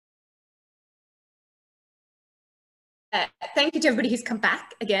thank you to everybody who's come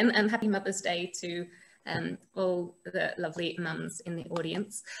back again, and happy Mother's Day to all the lovely mums in the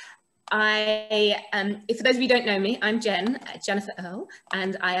audience. If for those of you who don't know me, I'm Jennifer Earle,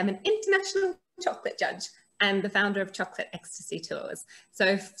 and I am an international chocolate judge and the founder of Chocolate Ecstasy Tours.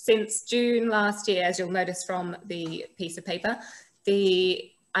 So since June last year, as you'll notice from the piece of paper,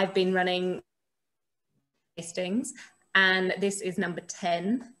 I've been running tastings, and this is number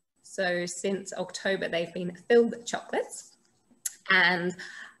 10. So since October, they've been filled chocolates, and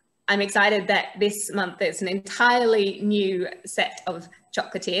I'm excited that this month there's an entirely new set of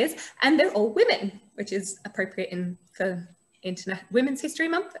chocolatiers, and they're all women, which is appropriate for Women's History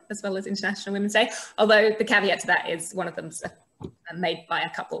Month as well as International Women's Day, although the caveat to that is one of them's made by a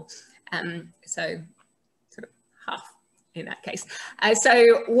couple, so sort of half in that case.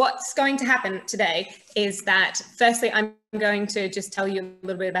 So what's going to happen today is that firstly I'm going to just tell you a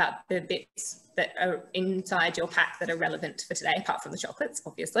little bit about the bits that are inside your pack that are relevant for today, apart from the chocolates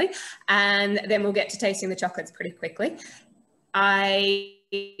obviously, and then we'll get to tasting the chocolates pretty quickly.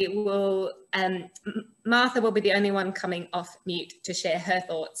 Martha will be the only one coming off mute to share her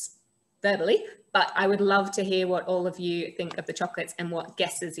thoughts verbally, but I would love to hear what all of you think of the chocolates and what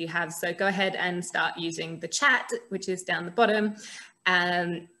guesses you have. So go ahead and start using the chat, which is down the bottom.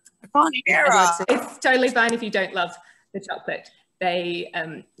 It's totally fine if you don't love the chocolate. They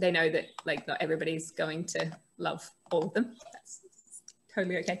know that like not everybody's going to love all of them. That's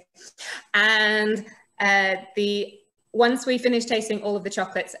totally okay. And once we finish tasting all of the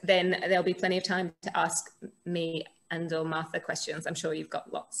chocolates, then there'll be plenty of time to ask me and/or Martha questions. I'm sure you've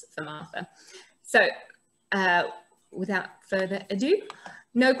got lots for Martha. So without further ado,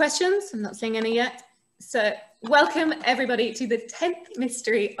 no questions. I'm not seeing any yet. So welcome everybody to the 10th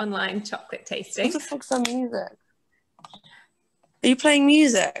Mystery Online Chocolate Tasting. Just like some music. Are you playing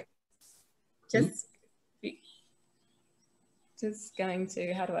music? Just going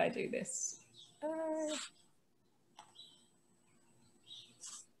to, how do I do this?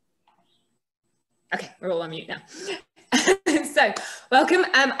 Okay, we're all on mute now. So, welcome.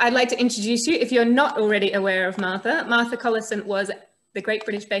 I'd like to introduce you, if you're not already aware of Martha. Martha Collison was the Great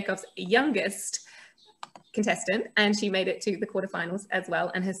British Bake Off's youngest contestant, and she made it to the quarterfinals as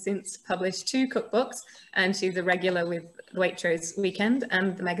well, and has since published 2 cookbooks, and she's a regular with Waitrose Weekend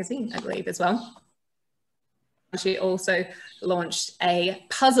and the magazine, I believe, as well. She also launched a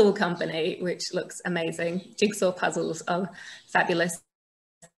puzzle company, which looks amazing. Jigsaw puzzles are fabulous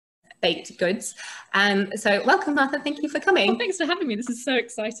baked goods. So welcome, Martha. Thank you for coming. Well, thanks for having me. This is so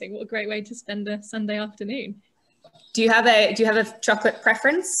exciting. What a great way to spend a Sunday afternoon. Do you have a chocolate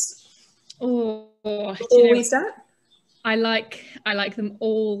preference? Before we start? I like them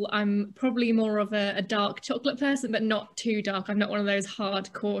all. I'm probably more of a dark chocolate person, but not too dark. I'm not one of those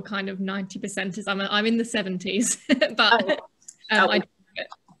hardcore kind of 90%ers. I'm in the 70s, but I do it.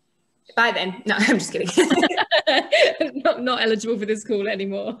 By then, no, I'm just kidding. not eligible for this call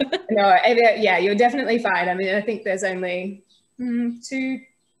anymore. No, yeah, you're definitely fine. I mean, I think there's only 2,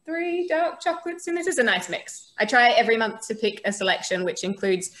 3 dark chocolates in this. It's a nice mix. I try every month to pick a selection, which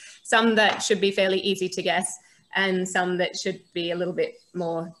includes some that should be fairly easy to guess and some that should be a little bit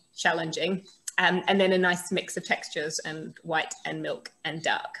more challenging. And then a nice mix of textures and white and milk and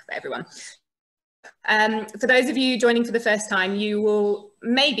dark for everyone. For those of you joining for the first time, you will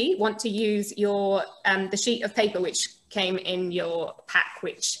maybe want to use your the sheet of paper which came in your pack,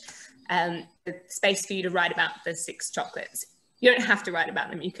 which the space for you to write about the 6 chocolates. You don't have to write about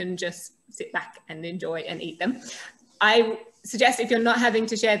them. You can just sit back and enjoy and eat them. I suggest if you're not having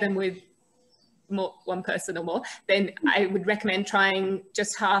to share them with one person or more, then I would recommend trying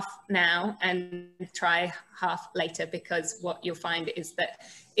just half now and try half later, because what you'll find is that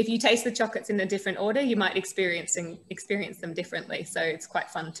if you taste the chocolates in a different order, you might experience them differently. So it's quite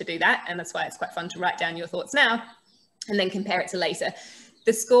fun to do that, and that's why it's quite fun to write down your thoughts now and then compare it to later.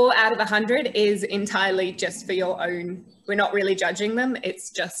 The score out of 100 is entirely just for your own. We're not really judging them. It's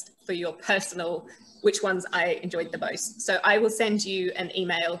just for your personal, which ones I enjoyed the most. So I will send you an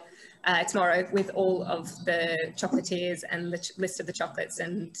email tomorrow with all of the chocolatiers and the list of the chocolates,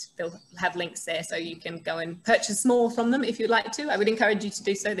 and they'll have links there so you can go and purchase more from them if you'd like to. I would encourage you to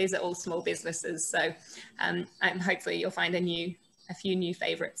do so. These are all small businesses, so hopefully you'll find a few new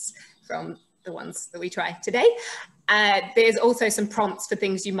favorites from the ones that we try today. There's also some prompts for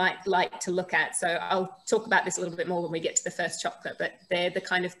things you might like to look at, so I'll talk about this a little bit more when we get to the first chocolate, but they're the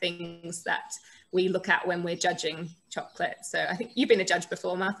kind of things that we look at when we're judging chocolate. So I think you've been a judge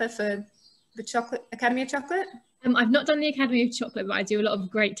before, Martha, for the Chocolate Academy of Chocolate. I've not done the Academy of Chocolate, but I do a lot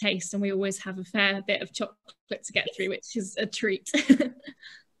of great taste, and we always have a fair bit of chocolate to get through, which is a treat.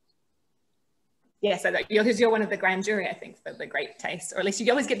 Yes, yeah, so because you're one of the grand jury, I think, for the great taste, or at least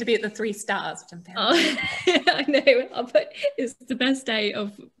you always get to be at the 3 stars, which I'm very I know, but it's the best day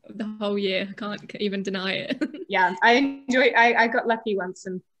of the whole year. I can't even deny it. Yeah, I got lucky once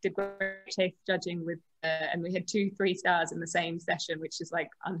and did great taste judging with, and we had 2 3 stars in the same session, which is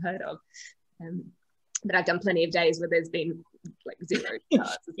like unheard of. But I've done plenty of days where there's been like 0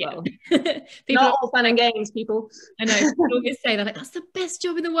 stars as well. People, not all fun and games, people. I know, people always say that, like, that's the best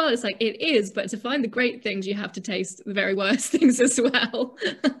job in the world. It's like, it is, but to find the great things, you have to taste the very worst things as well.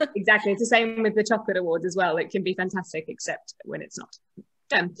 Exactly. It's the same with the chocolate awards as well. It can be fantastic, except when it's not.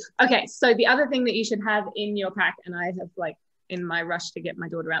 Okay, so the other thing that you should have in your pack, and I have, like, in my rush to get my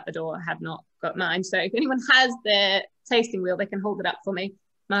daughter out the door, have not got mine. So if anyone has their tasting wheel, they can hold it up for me.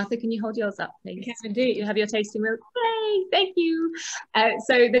 Martha, can you hold yours up, please? Yes, indeed. You have your tasting wheel. Yay, thank you.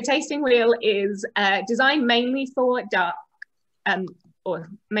 So the tasting wheel is designed mainly for dark, or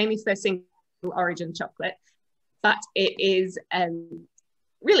mainly for single origin chocolate, but it is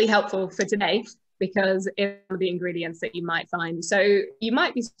really helpful for today because it's one of the ingredients that you might find. So you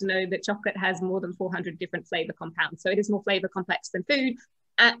might be to know that chocolate has more than 400 different flavor compounds. So it is more flavor complex than food.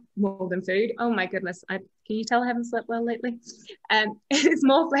 More than food. Oh my goodness. Can you tell I haven't slept well lately? It's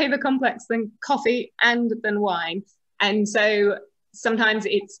more flavor complex than coffee and than wine. And so sometimes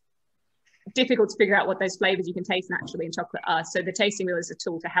it's difficult to figure out what those flavors you can taste naturally in chocolate are. So the tasting wheel is a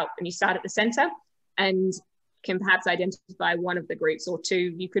tool to help. And you start at the center and can perhaps identify one of the groups or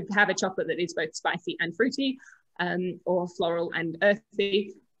 2. You could have a chocolate that is both spicy and fruity, or floral and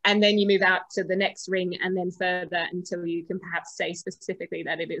earthy. And then you move out to the next ring and then further until you can perhaps say specifically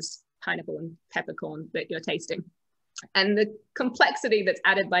that it is pineapple and peppercorn that you're tasting. And the complexity that's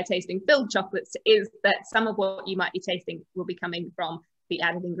added by tasting filled chocolates is that some of what you might be tasting will be coming from the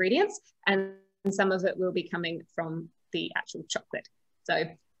added ingredients, and some of it will be coming from the actual chocolate. So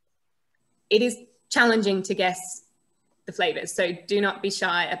it is challenging to guess the flavors. So do not be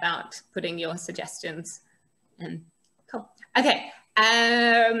shy about putting your suggestions in. Cool. Okay.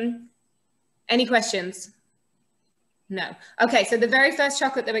 Any questions? No. Okay, so the very first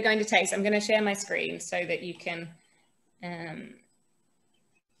chocolate that we're going to taste, I'm going to share my screen so that you can,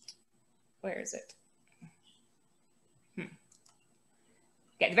 where is it?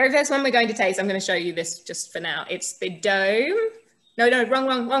 Okay, the very first one we're going to taste, I'm going to show you this just for now. It's the dome. No, wrong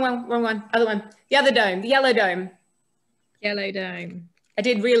one. Other one. The other dome, the yellow dome. Yellow dome. I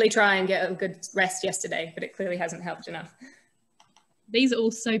did really try and get a good rest yesterday, but it clearly hasn't helped enough. These are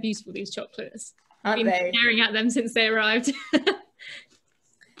all so beautiful, these chocolates. Aren't they? I've been staring at them since they arrived.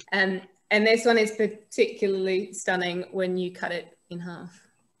 And this one is particularly stunning when you cut it in half.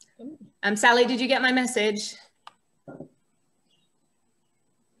 Sally, did you get my message?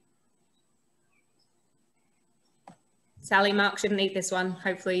 Sally, Mark shouldn't eat this one.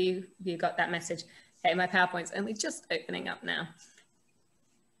 Hopefully you got that message. Okay, my PowerPoint's only just opening up now.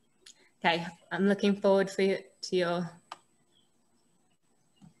 Okay, I'm looking forward to your...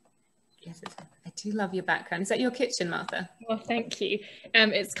 Yes, I do love your background. Is that your kitchen, Martha? Well, thank you.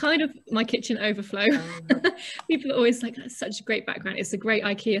 It's kind of my kitchen overflow. People are always like, that's such a great background. It's a great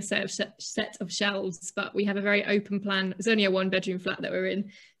IKEA set of shelves, but we have a very open plan. It's only a 1-bedroom flat that we're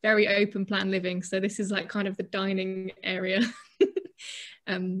in, very open plan living. So this is like kind of the dining area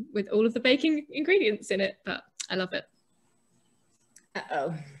with all of the baking ingredients in it, but I love it.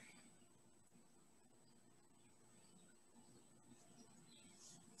 Uh-oh.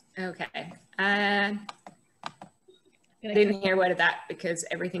 Okay. I didn't hear a word of that because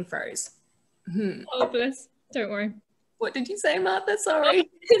everything froze. Oh, bless. Don't worry. What did you say, Martha?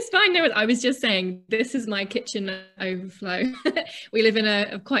 Sorry. It's fine. No, I was just saying this is my kitchen overflow. We live in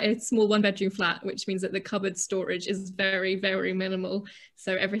a quite a small 1-bedroom flat, which means that the cupboard storage is very, very minimal.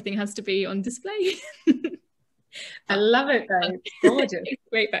 So everything has to be on display. I love it though. It's gorgeous. It's a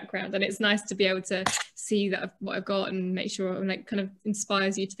great background, and it's nice to be able to see that what I've got and make sure it like kind of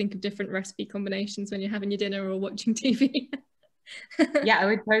inspires you to think of different recipe combinations when you're having your dinner or watching TV. Yeah, I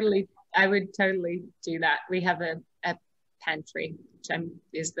would totally do that. We have a pantry, which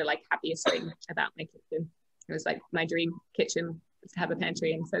is the like happiest thing about my kitchen. It was like my dream kitchen was to have a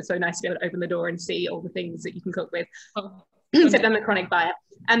pantry, and so it's so nice to be able to open the door and see all the things that you can cook with. Oh. Except I'm a chronic buyer.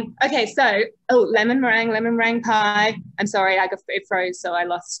 Okay, so lemon meringue pie. I'm sorry, it froze, so I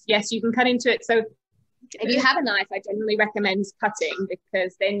lost. Yes, you can cut into it. So if you have a knife, I generally recommend cutting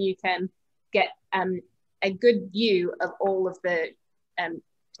because then you can get a good view of all of the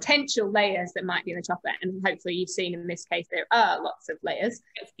potential layers that might be in the chocolate. And hopefully you've seen in this case there are lots of layers.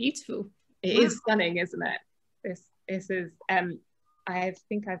 It's beautiful. It is stunning, isn't it? This is I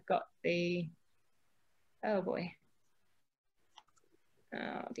think I've got the, oh boy.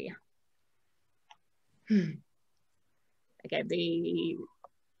 Oh dear. Okay, the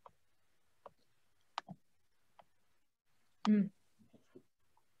I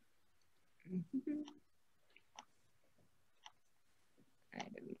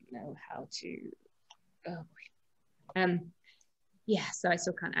don't know how to. Oh boy. Yeah, so I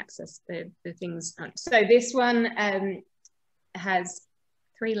still can't access the things. So this one has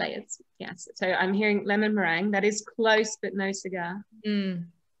 3 layers. Yes. So I'm hearing lemon meringue. That is close, but no cigar.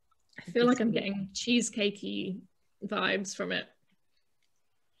 I feel like I'm getting cheesecakey vibes from it.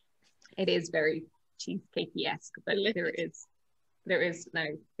 It is very cheesecakey-esque, but there is no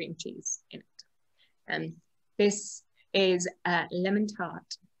cream cheese in it. And this is lemon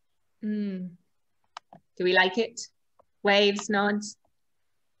tart. Do we like it? Waves, nods.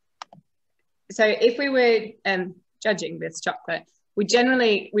 So if we were judging this chocolate,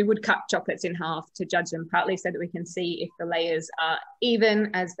 we would cut chocolates in half to judge them, partly so that we can see if the layers are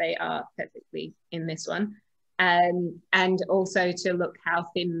even, as they are perfectly in this one, and also to look how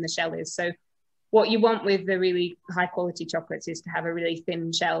thin the shell is. So what you want with the really high quality chocolates is to have a really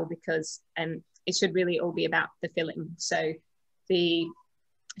thin shell, because it should really all be about the filling. So the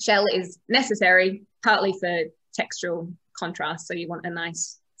shell is necessary partly for textural contrast. So you want a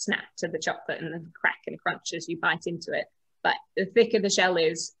nice snap to the chocolate and then crack and crunch as you bite into it. But the thicker the shell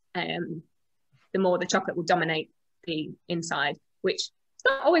is, the more the chocolate will dominate the inside, which is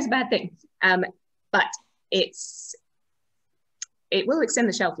not always a bad thing. But it will extend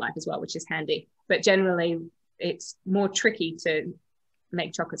the shelf life as well, which is handy. But generally, it's more tricky to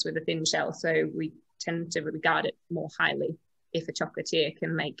make chocolates with a thin shell. So we tend to regard it more highly if a chocolatier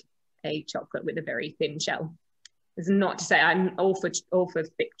can make a chocolate with a very thin shell. It's not to say I'm all for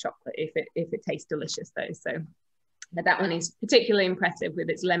thick chocolate if it tastes delicious though. So but that one is particularly impressive with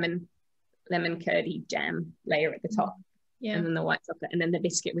its lemon curdy jam layer at the top, and then the white chocolate, and then the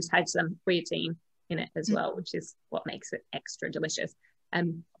biscuit which has some creatine in it as well, which is what makes it extra delicious.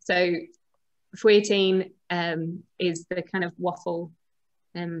 So creatine is the kind of waffle,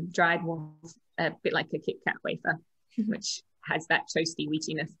 dried waffle, a bit like a Kit Kat wafer, which has that toasty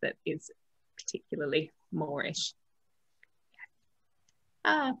wheatiness that is particularly Moorish.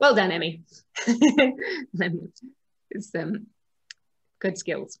 Well done, Emmy. It's good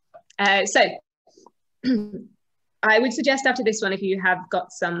skills. So I would suggest after this one, if you have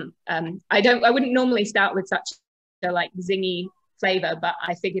got some, I wouldn't normally start with such a like zingy flavor, but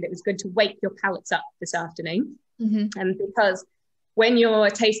I figured it was good to wake your palates up this afternoon. And because when you're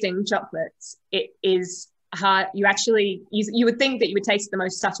tasting chocolates, it is hard. You would think that you would taste the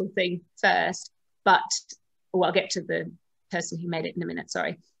most subtle thing first, but I'll get to the person who made it in a minute,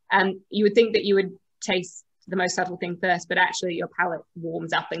 sorry. You would think that you would taste the most subtle thing first, but actually your palate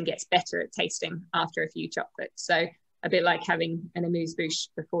warms up and gets better at tasting after a few chocolates. So a bit like having an amuse-bouche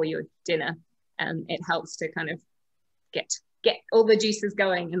before your dinner, it helps to kind of get all the juices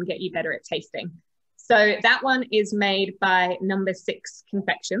going and get you better at tasting. So that one is made by Number 6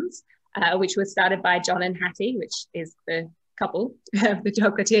 Confections, which was started by John and Hattie, which is the couple of the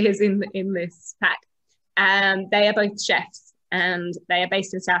chocolatiers in this pack. They are both chefs and they are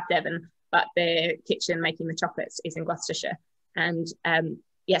based in South Devon, but their kitchen making the chocolates is in Gloucestershire. And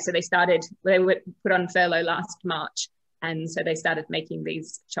so they were put on furlough last March. And so they started making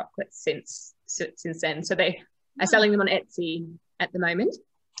these chocolates since then. So they are selling them on Etsy at the moment.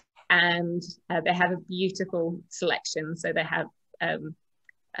 And they have a beautiful selection. So they have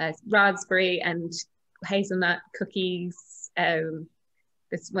raspberry and hazelnut cookies.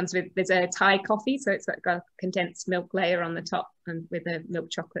 There's a Thai coffee, so it's got a condensed milk layer on the top and with a milk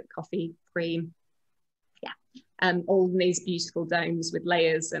chocolate coffee cream. All these beautiful domes with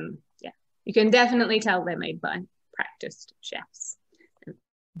layers, and you can definitely tell they're made by practiced chefs.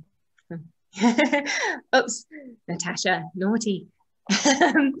 Oops, Natasha, naughty.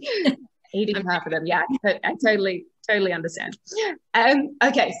 Eating half of them. I totally understand.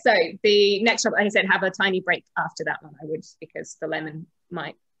 Okay, so the next chocolate, like I said, have a tiny break after that one. I would, because the lemon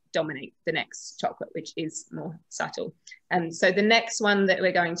might dominate the next chocolate, which is more subtle. So the next one that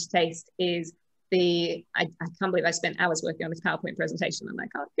we're going to taste is I can't believe I spent hours working on this PowerPoint presentation and I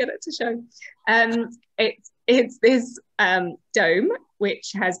can't get it to show. It's this dome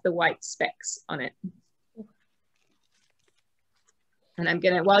which has the white specks on it.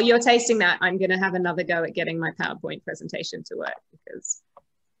 And while you're tasting that, I'm gonna have another go at getting my PowerPoint presentation to work because,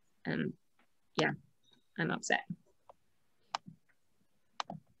 I'm upset.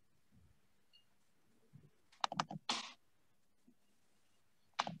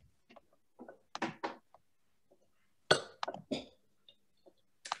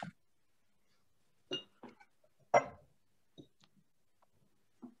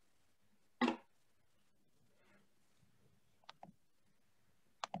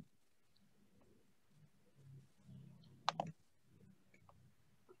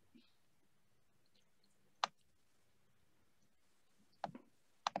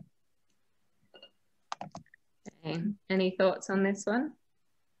 Okay. Any thoughts on this one?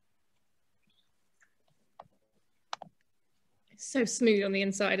 It's so smooth on the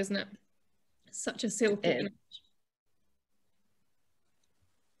inside, isn't it? Such a silky.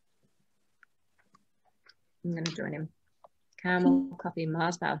 I'm going to join him. Caramel, coffee,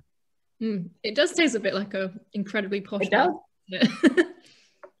 Mars bar. It does taste a bit like a incredibly posh. It does.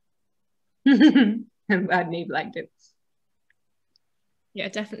 I'd need liked it. Yeah,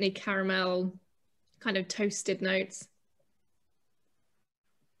 definitely caramel, kind of toasted notes.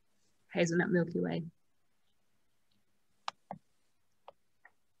 Hazelnut Milky Way.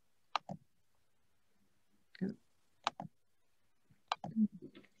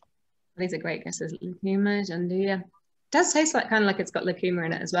 These are great guesses. Lucuma, Janduia. It does taste like kind of like it's got lucuma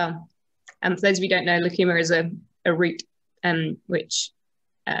in it as well. For those of you who don't know, lucuma is a root which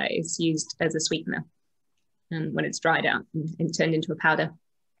is used as a sweetener when it's dried out and turned into a powder.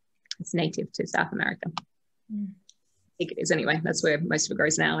 It's native to South America. I think it is anyway. That's where most of it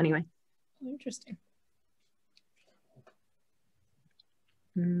grows now anyway. Interesting.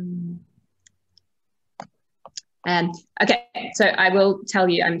 Okay, so I will tell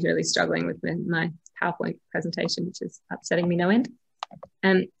you, I'm really struggling with my PowerPoint presentation, which is upsetting me no end.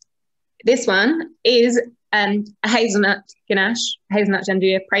 This one is a hazelnut ganache, hazelnut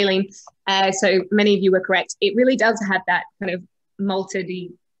gianduja praline. So many of you were correct. It really does have that kind of malted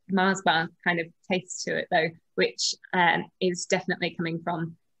Mars bar kind of taste to it, though, which is definitely coming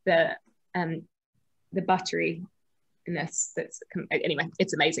from the buttery. Anyway,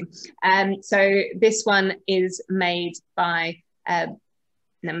 it's amazing. So this one is made by let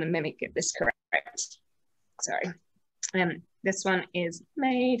me get this correct. Sorry. This one is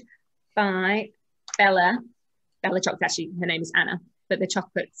made by Bella Chocolates. Actually, her name is Anna, but the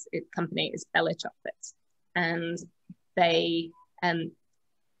chocolates company is Bella Chocolates, and they and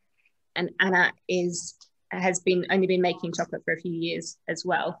Anna has only been making chocolate for a few years as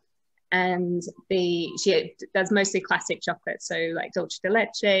well. And she does mostly classic chocolate, so like dulce de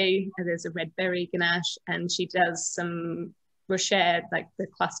leche, there's a red berry ganache, and she does some rocher, like the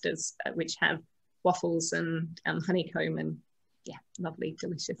clusters, which have waffles and honeycomb and lovely,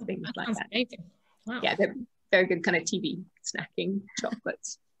 delicious things like that. Amazing. Wow. Yeah, they're very good kind of TV snacking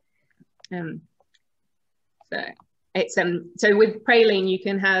chocolates. So it's so with praline, you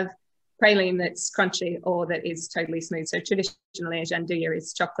can have praline that's crunchy or that is totally smooth. So traditionally, a gianduja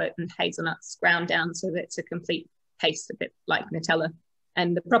is chocolate and hazelnuts ground down so that it's a complete paste, a bit like Nutella.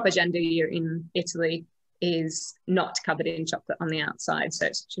 And the proper gianduja in Italy is not covered in chocolate on the outside, so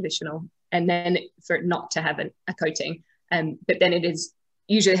it's traditional. And then for it not to have a coating, but then it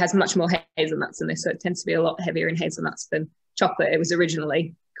usually has much more hazelnuts in this, so it tends to be a lot heavier in hazelnuts than chocolate. It was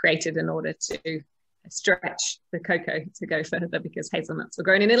originally created in order to stretch the cocoa to go further because hazelnuts were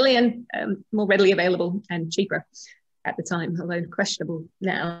grown in Italy and more readily available and cheaper at the time, although questionable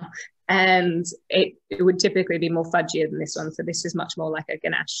now. And it would typically be more fudgier than this one. So this is much more like a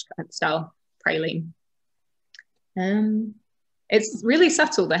ganache style praline. It's really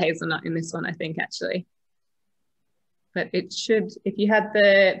subtle, the hazelnut in this one, I think, actually. But it should, if you had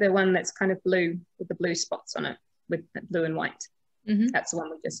the one that's kind of blue with the blue spots on it, with blue and white, that's the one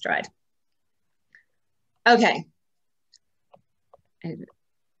we just tried. Okay,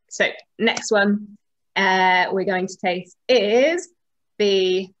 so next one we're going to taste is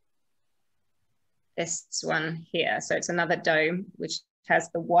this one here. So it's another dome which has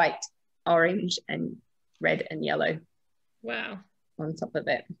the white, orange, and red and yellow. Wow. On top of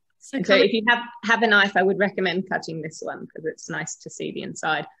it. So So if you have a knife, I would recommend cutting this one because it's nice to see the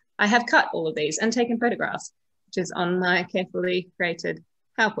inside. I have cut all of these and taken photographs, which is on my carefully created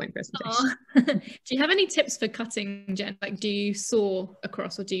PowerPoint presentation. Do you have any tips for cutting, Jen? Like, do you saw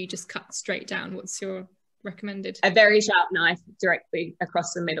across or do you just cut straight down? What's your recommended? A very sharp knife directly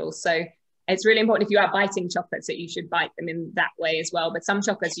across the middle. So it's really important if you are biting chocolates that you should bite them in that way as well. But some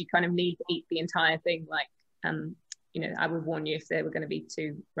chocolates you kind of need to eat the entire thing. Like, I would warn you if they were going to be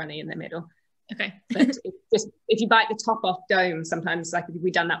too runny in the middle. Okay. But if you bite the top off dome, sometimes like if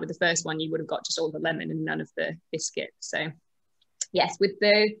we'd done that with the first one, you would have got just all the lemon and none of the biscuit. So yes,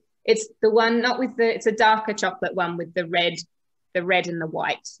 it's the one, not with it's a darker chocolate one with the red and the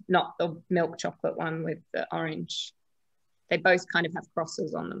white, not the milk chocolate one with the orange. They both kind of have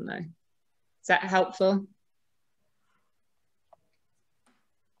crosses on them though. Is that helpful?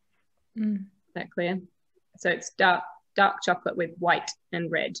 Is that clear? So it's dark chocolate with white and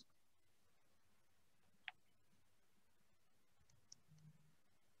red.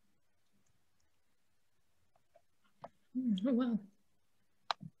 Oh, wow.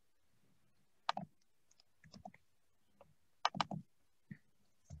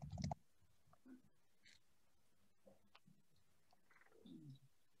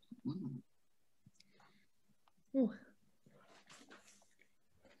 Ooh.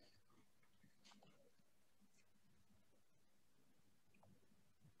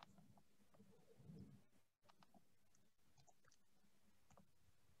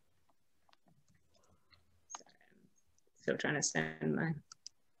 Still trying to send my,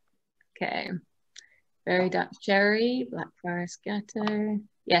 okay. Very dark cherry, black forest gatto.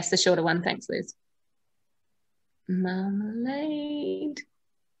 Yes, the shorter one, thanks Liz. Marmalade,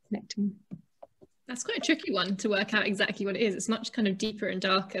 nectarine. That's quite a tricky one to work out exactly what it is. It's much kind of deeper and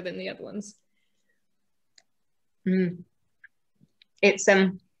darker than the other ones. It's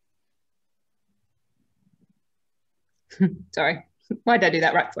sorry, why did I do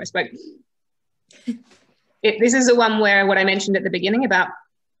that right before I spoke? This is the one where what I mentioned at the beginning about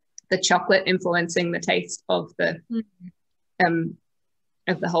the chocolate influencing the taste of the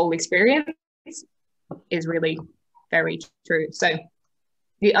whole experience is really very true. So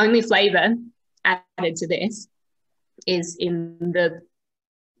the only flavor added to this is in the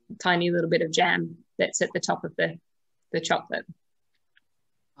tiny little bit of jam that's at the top of the chocolate.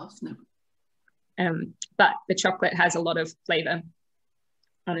 Awesome. But the chocolate has a lot of flavor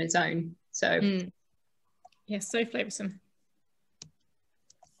on its own. So yeah, so flavoursome.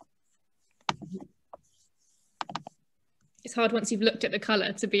 It's hard once you've looked at the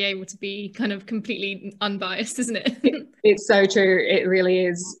colour to be able to be kind of completely unbiased, isn't it? It's so true. It really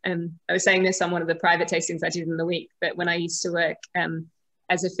is. I was saying this on one of the private tastings I did in the week, but when I used to work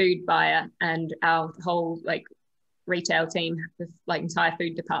as a food buyer, and our whole like retail team, the like entire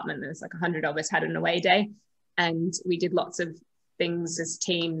food department, there was like 100 of us, had an away day, and we did lots of things as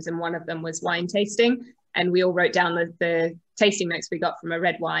teams, and one of them was wine tasting, and we all wrote down the tasting notes we got from a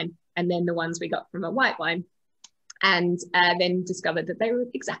red wine and then the ones we got from a white wine, and then discovered that they were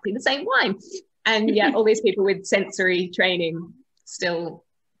exactly the same wine. And yeah, all these people with sensory training still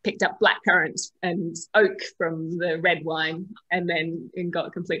picked up blackcurrant and oak from the red wine, and then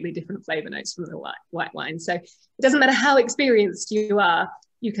got completely different flavor notes from the white wine. So it doesn't matter how experienced you are,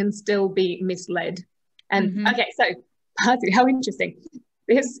 you can still be misled. Okay, so Parsley, how interesting.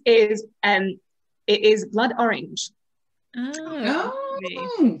 This is it is blood orange.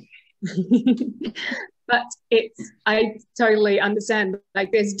 But I totally understand,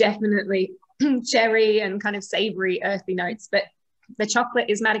 like there's definitely cherry and kind of savory earthy notes, but the chocolate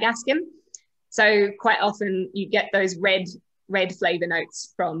is Madagascan, so quite often you get those red flavor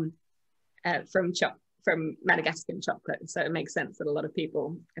notes from Madagascan chocolate. So it makes sense that a lot of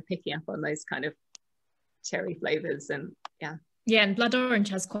people are picking up on those kind of cherry flavors. And yeah, and blood orange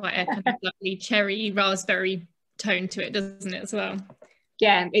has quite a kind of lovely cherry raspberry tone to it, doesn't it, as well?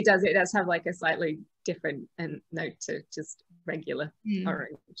 Yeah, it does have like a slightly different note to just regular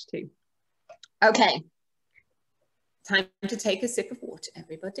orange too. Okay, time to take a sip of water,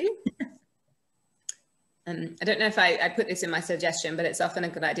 everybody. I don't know if I put this in my suggestion, but it's often a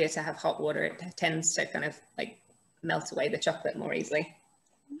good idea to have hot water. It tends to kind of like melt away the chocolate more easily.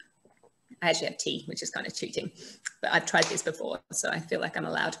 I actually have tea, which is kind of cheating, but I've tried this before, so I feel like I'm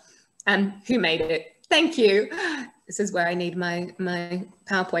allowed. Who made it? Thank you. This is where I need my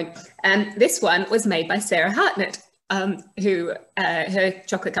PowerPoint. This one was made by Sarah Hartnett, who her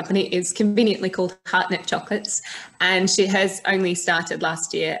chocolate company is conveniently called Hartnett Chocolates, and she has only started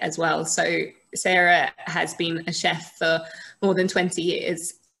last year as well. So Sarah has been a chef for more than 20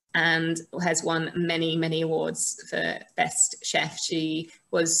 years and has won many, many awards for Best Chef. She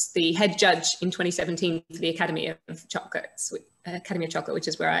was the head judge in 2017 for the Academy of Chocolate, which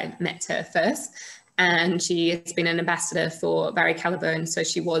is where I met her first. And she has been an ambassador for Barry Callebaut. So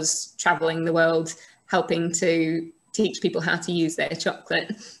she was traveling the world helping to teach people how to use their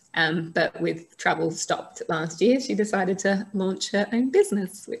chocolate. But with travel stopped last year, she decided to launch her own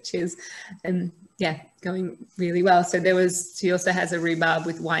business, which is going really well. So she also has a rhubarb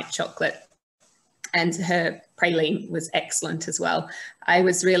with white chocolate, and her praline was excellent as well.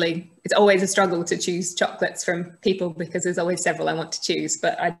 It's always a struggle to choose chocolates from people because there's always several I want to choose,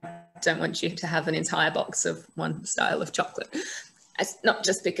 but I don't want you to have an entire box of one style of chocolate. It's not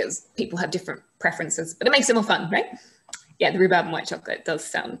just because people have different preferences, but it makes it more fun, right? Yeah, the rhubarb and white chocolate does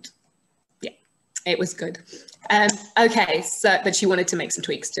sound, it was good. Okay, but she wanted to make some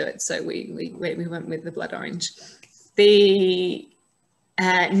tweaks to it, so we went with the blood orange. The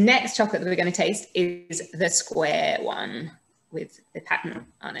next chocolate that we're going to taste is the square one with the pattern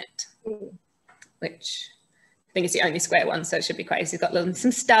on it, which I think it's the only square one, so it should be quite easy. It's got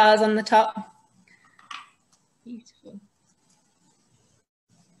some stars on the top. Beautiful.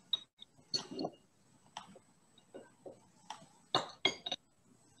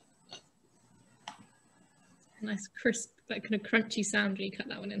 Nice crisp, like kind of crunchy sound when you cut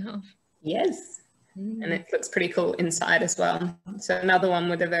that one in half. Yes. and it looks pretty cool inside as well. So another one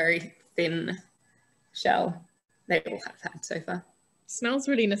with a very thin shell. They all have had so far. Smells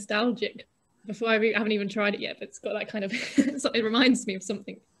really nostalgic. I haven't even tried it yet, but it's got that kind of, it reminds me of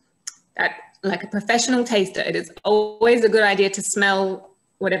something. That, like a professional taster, it is always a good idea to smell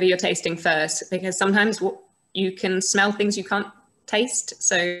whatever you're tasting first, because sometimes you can smell things you can't taste.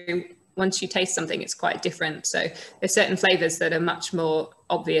 So once you taste something, it's quite different. So there's certain flavors that are much more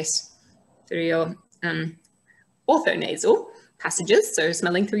obvious through your orthonasal passages, so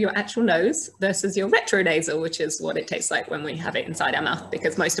smelling through your actual nose, versus your retronasal, which is what it tastes like when we have it inside our mouth,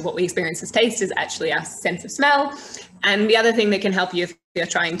 because most of what we experience as taste is actually our sense of smell. And the other thing that can help you if you're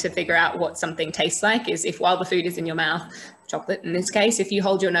trying to figure out what something tastes like is if, while the food is in your mouth, chocolate in this case, if you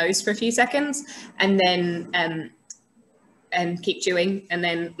hold your nose for a few seconds and then and keep chewing and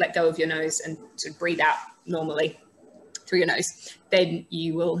then let go of your nose and to breathe out normally through your nose, then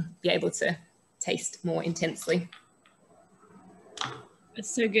you will be able to taste more intensely.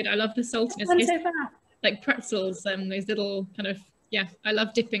 It's so good. I love the saltiness. Like pretzels, those little kind of, I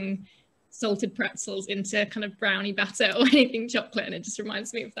love dipping salted pretzels into kind of brownie batter or anything chocolate, and it just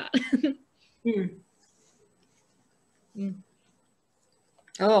reminds me of that.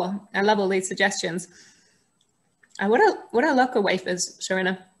 Oh, I love all these suggestions. What are local wafers,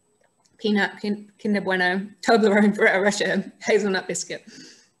 Sharina? Peanut, Kinder Bueno, Toblerone, Ferrero Rocher, hazelnut biscuit,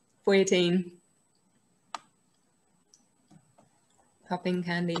 feuilletine, popping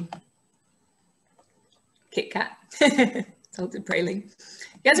candy, Kit Kat, salted praline.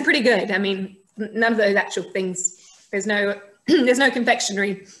 You guys are pretty good. I mean, none of those actual things. There's no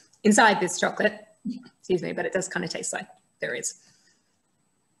confectionery inside this chocolate. Excuse me, but it does kind of taste like there is.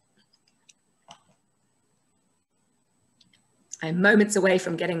 I'm moments away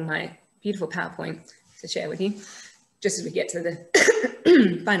from getting my beautiful PowerPoint to share with you, just as we get to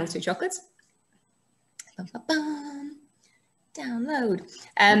the final two chocolates. Bum, bum, bum. Download.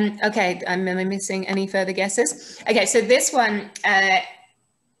 Okay, am I missing any further guesses? Okay, so this one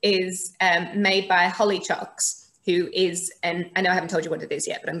is made by Holly Chocks, who is, and I know I haven't told you what it is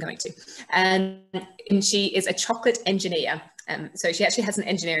yet, but I'm going to. And she is a chocolate engineer. So she actually has an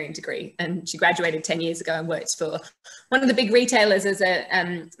engineering degree, and she graduated 10 years ago and worked for one of the big retailers as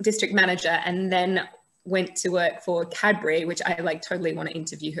a district manager, and then went to work for Cadbury, which I like totally want to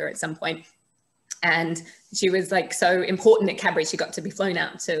interview her at some point. And she was like so important at Cadbury, she got to be flown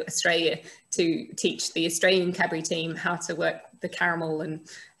out to Australia to teach the Australian Cadbury team how to work the caramel,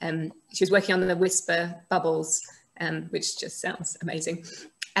 and she was working on the Whisper bubbles, which just sounds amazing.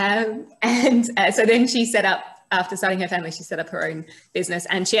 So then she set up, after starting her family, she set up her own business,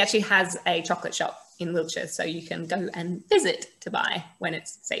 and she actually has a chocolate shop in Wiltshire, so you can go and visit to buy when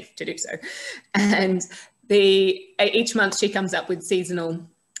it's safe to do so. And each month she comes up with seasonal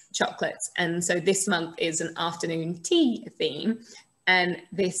chocolates, and so this month is an afternoon tea theme, and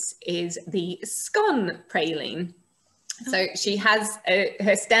this is the scone praline. So she has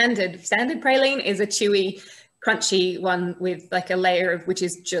her standard praline is a chewy, crunchy one with like a layer of, which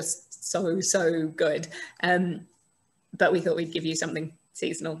is just so good. But we thought we'd give you something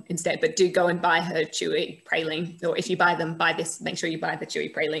seasonal instead, but do go and buy her chewy praline, or if you buy them, buy this, make sure you buy the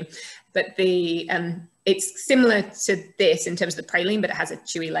chewy praline. But it's similar to this in terms of the praline, but it has a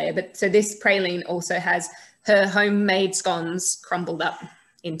chewy layer. But so this praline also has her homemade scones crumbled up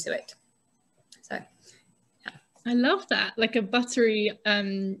into it. So yeah. I love that, like a buttery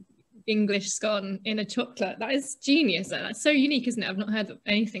English scone in a chocolate. That is genius. That's so unique, isn't it? I've not heard of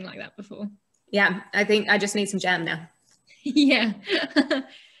anything like that before. Yeah, I think I just need some jam now. Yeah.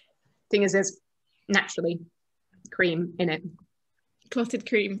 Thing is, there's naturally cream in it. Clotted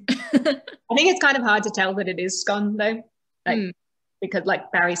cream. I think it's kind of hard to tell that it is scone though, because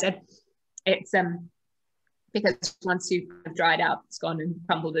like Barry said, it's because once you've dried out scone and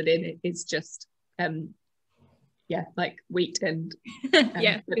crumbled it in, it's just like wheat and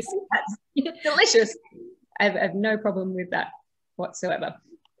yeah, that's delicious. I have no problem with that whatsoever.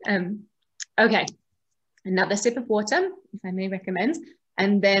 Okay, another sip of water, if I may recommend.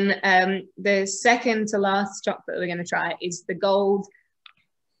 And then the second to last chocolate we're going to try is the gold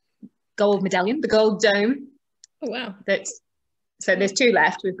medallion, the gold dome. Oh wow! So there's two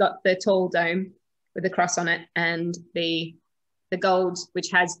left. We've got the tall dome with the cross on it, and the gold,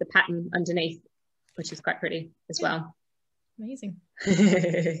 which has the pattern underneath, which is quite pretty as well. Amazing.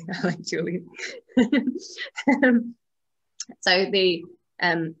 I like Julie. So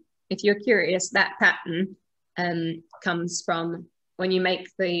if you're curious, that pattern comes from when you make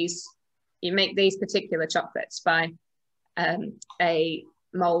these particular chocolates by a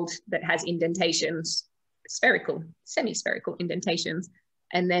mold that has indentations, semi-spherical indentations,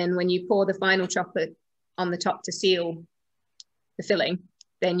 And then when you pour the final chocolate on the top to seal the filling,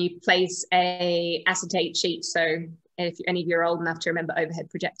 then you place a acetate sheet. So if any of you are old enough to remember overhead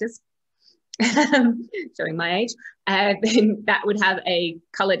projectors, showing my age, then that would have a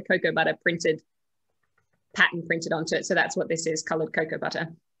coloured cocoa butter pattern printed onto it. So that's what this is, coloured cocoa butter.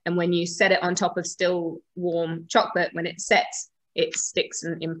 And when you set it on top of still warm chocolate, when it sets, it sticks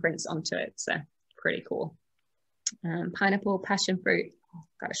and imprints onto it. So pretty cool. Pineapple, passion fruit,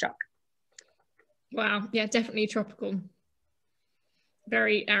 got a shock. Wow, yeah, definitely tropical.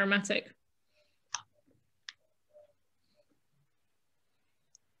 Very aromatic.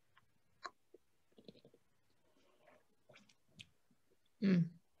 Mm.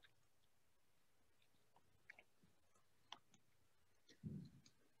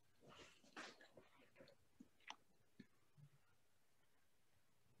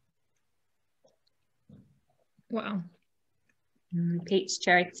 Wow. Peach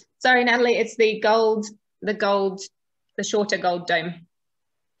cherry. Sorry, Natalie, it's the shorter gold dome,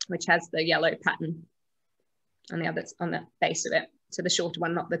 which has the yellow pattern on the base of it. So the shorter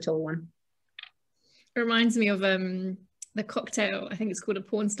one, not the tall one. It reminds me of the cocktail, I think it's called a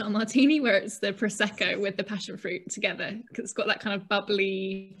porn star martini, where it's the Prosecco with the passion fruit together, because it's got that kind of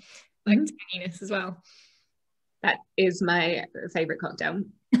bubbly, like tanginess as well. That is my favorite cocktail.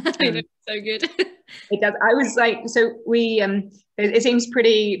 I know, so good. It does. I was like, so we it seems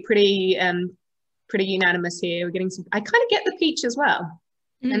pretty unanimous here. We're getting some. I kind of get the peach as well,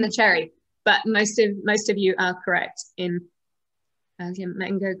 and the cherry, but most of you are correct in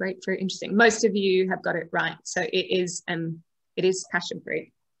mango, grapefruit. Interesting. Most of you have got it right. So it is passion fruit,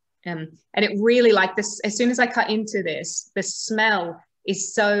 and it really, like this. As soon as I cut into this, the smell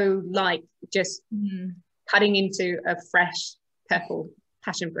is so like just cutting into a fresh purple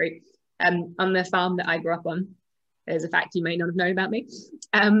passion fruit. On the farm that I grew up on, there's a fact you may not have known about me.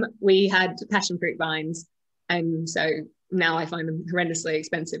 We had passion fruit vines, and so now I find them horrendously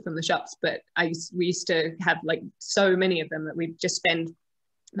expensive from the shops. But we used to have like so many of them that we'd just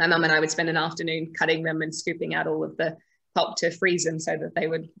my mum and I would spend an afternoon cutting them and scooping out all of the pulp to freeze them so that they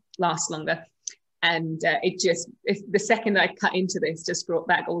would last longer. And the second I cut into this, just brought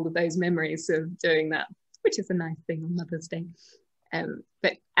back all of those memories of doing that, which is a nice thing on Mother's Day.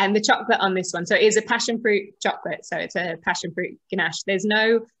 And the chocolate on this one, so it is a passion fruit chocolate, so it's a passion fruit ganache. There's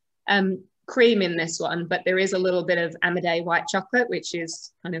no cream in this one, but there is a little bit of Amidei white chocolate, which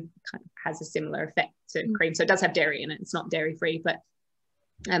is kind of has a similar effect to cream. So it does have dairy in it. It's not dairy free, but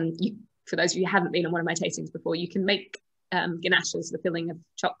for those of you who haven't been on one of my tastings before, you can make ganaches, the filling of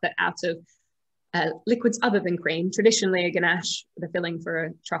chocolate, out of liquids other than cream. Traditionally, a ganache, the filling for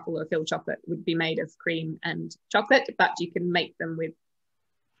a truffle or filled chocolate, would be made of cream and chocolate, but you can make them with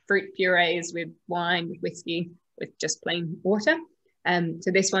fruit purees, with wine, with whiskey, with just plain water.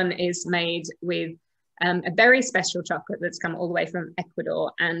 So this one is made with a very special chocolate that's come all the way from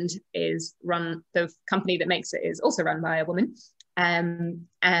Ecuador, and the company that makes it is also run by a woman. And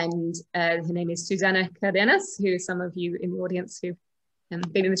her name is Susana Cardenas, who some of you in the audience who've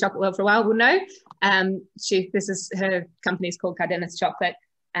been in the chocolate world for a while will know. Her company is called Cardenas Chocolate,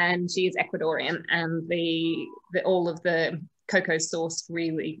 and she is Ecuadorian, and all of the cocoa sourced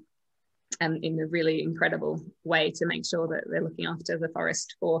really in a really incredible way to make sure that they're looking after the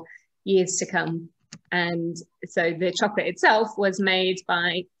forest for years to come. And so the chocolate itself was made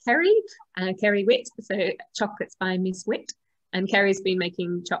by Kerry Witt, so Chocolates by Miss Witt, and Kerry's been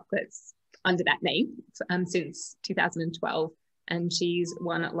making chocolates under that name since 2012. And she's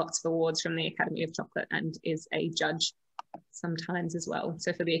won lots of awards from the Academy of Chocolate and is a judge sometimes as well.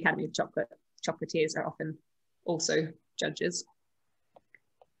 So for the Academy of Chocolate, chocolatiers are often also judges.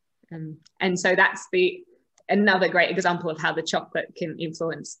 And so that's another great example of how the chocolate can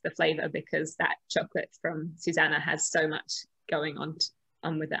influence the flavour, because that chocolate from Susana has so much going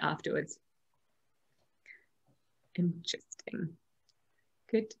on with it afterwards. Interesting.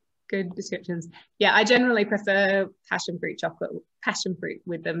 Good descriptions. Yeah, I generally prefer passion fruit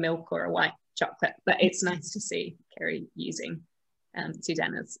with the milk or a white chocolate, but it's nice to see Kerry using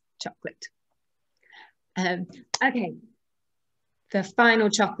Susana's chocolate. Okay, the final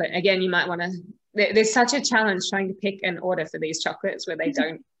chocolate. Again, you might want to, there's such a challenge trying to pick an order for these chocolates where they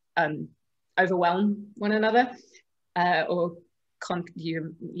don't overwhelm one another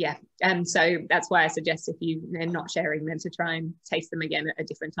and so that's why I suggest, if they're not sharing them, to try and taste them again at a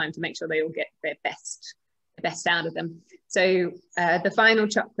different time to make sure they all get the best out of them. So the final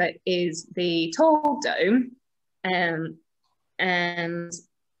chocolate is the tall dome, and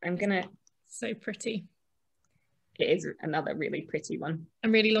I'm gonna, so pretty. It is another really pretty one.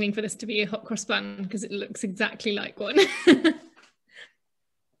 I'm really longing for this to be a hot cross bun because it looks exactly like one.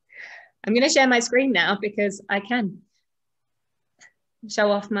 I'm going to share my screen now because I can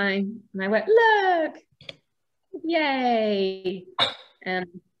show off my work. Look, yay!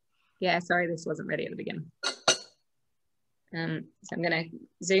 Yeah, sorry, this wasn't ready at the beginning. So I'm going to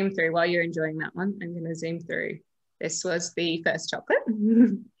zoom through while you're enjoying that one. I'm going to zoom through. This was the first chocolate.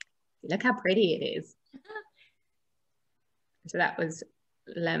 Look how pretty it is. So that was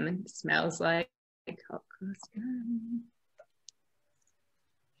lemon. Smells like hot cross bun.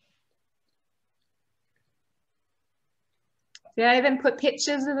 So I even put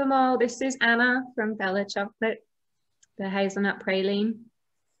pictures of them all. This is Anna from Bella Chocolate, the hazelnut praline.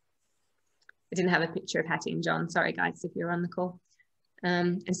 I didn't have a picture of Hattie and John. Sorry, guys, if you're on the call.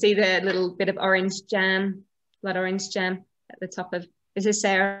 And see the little bit of orange jam, blood orange jam at the top of, this is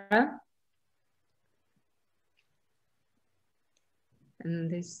Sarah. And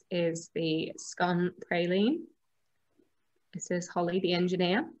this is the scone praline. This is Holly, the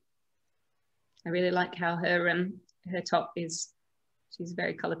engineer. I really like how her top is, she's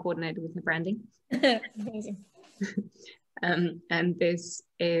very color coordinated with her branding. Amazing. And this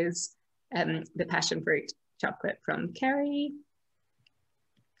is the passion fruit chocolate from Kerry.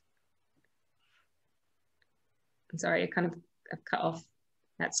 I'm sorry, I've cut off,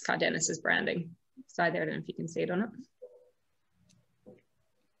 that's Cardenis's branding. Side there, I don't know if you can see it or not.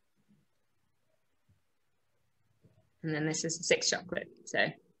 And then this is the 6 chocolate. So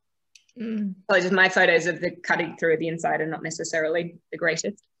probably just my photos of the cutting through the inside are not necessarily the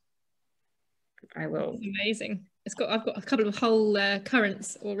greatest. I will. It's amazing. I've got a couple of whole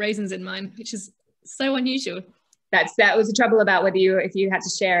currants or raisins in mine, which is so unusual. That was the trouble about if you had to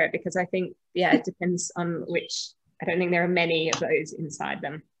share it, because I think, yeah, it depends on which. I don't think there are many of those inside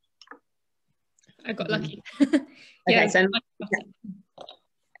them. I got lucky. Okay, so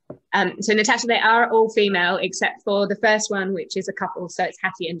Natasha, they are all female except for the first one, which is a couple, so it's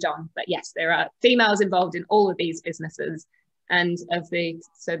Hattie and John. But yes, there are females involved in all of these businesses. And the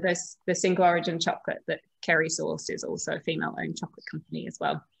single origin chocolate that Kerry sourced is also a female-owned chocolate company as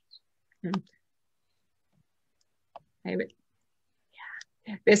well. Yeah,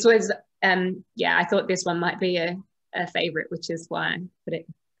 this was I thought this one might be a favorite, which is why I put it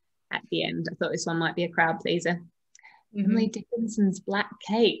at the end. I thought this one might be a crowd pleaser. Emily Dickinson's black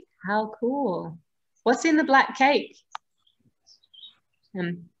cake. How cool! What's in the black cake?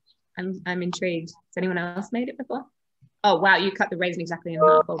 I'm intrigued. Has anyone else made it before? Oh wow, you cut the raisin exactly in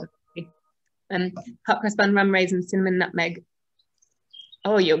half. Hot cross bun, rum, raisin, cinnamon, nutmeg.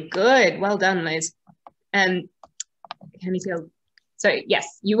 Oh, you're good. Well done, Liz. Can you feel? So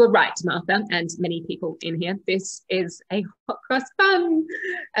yes, you were right, Martha, and many people in here. This is a hot cross bun.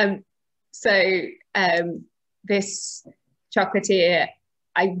 This chocolatier,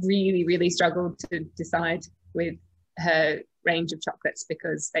 I really, really struggled to decide with her range of chocolates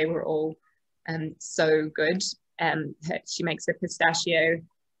because they were all so good. She makes a pistachio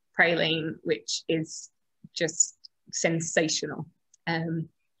praline, which is just sensational.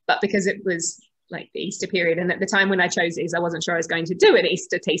 But because it was like the Easter period, and at the time when I chose these, I wasn't sure I was going to do an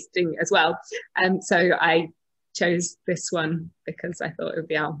Easter tasting as well. So I chose this one because I thought it would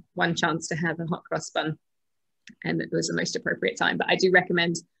be our one chance to have a hot cross bun, and it was the most appropriate time. But I do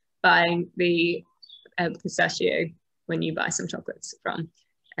recommend buying the pistachio when you buy some chocolates from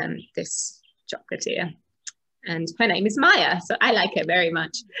this chocolatier. And her name is Maya, so I like her very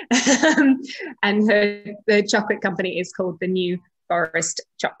much. And the chocolate company is called the New Forest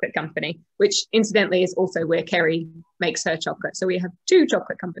Chocolate Company, which incidentally is also where Kerry makes her chocolate. So we have 2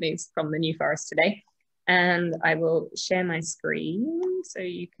 chocolate companies from the New Forest today. And I will share my screen so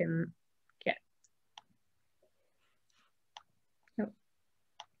you can get. Oh.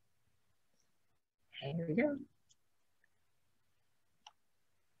 Here we go.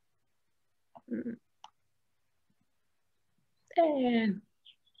 There.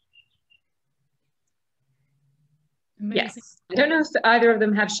 Amazing. Yes, I don't know if either of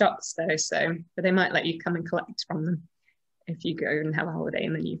them have shops though, but they might let you come and collect from them if you go and have a holiday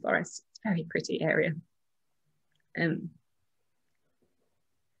in the New Forest. It's a very pretty area.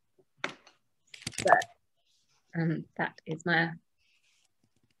 That is my.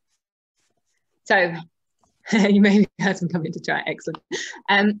 So you may have some coming to try. Excellent.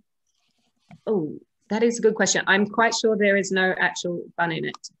 Oh, that is a good question. I'm quite sure there is no actual bun in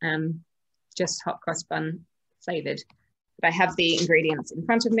it. Just hot cross bun flavored. But I have the ingredients in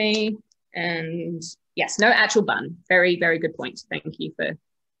front of me, and yes, no actual bun. Very, very good point. Thank you for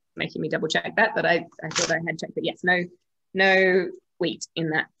making me double check that. But I thought I had checked that. Yes, no wheat in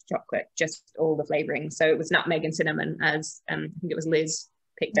that chocolate, just all the flavoring. So it was nutmeg and cinnamon, as I think it was Liz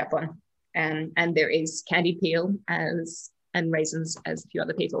picked up on, and there is candied peel and raisins, as a few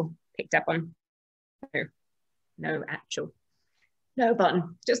other people picked up on. No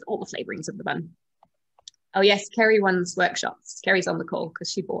bun, just all the flavorings of the bun. Oh yes, Kerry wants workshops. Kerry's on the call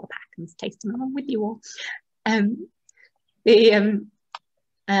because she bought a pack and is tasting them with you all. Do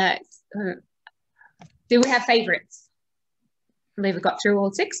we have favourites? We've got through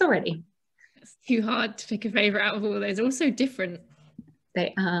all 6 already. It's too hard to pick a favourite out of all of those. They're all so different.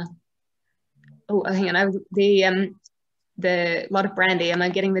 They are. Oh, hang on. The lot of brandy. Am I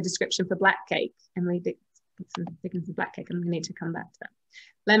getting the description for black cake? Emily picking some black cake. I'm going to need to come back to that.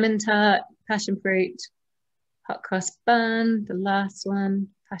 Lemon tart, passion fruit, hot cross bun, the last one,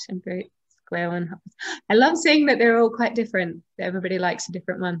 passion fruit, square one. I love seeing that they're all quite different. Everybody likes a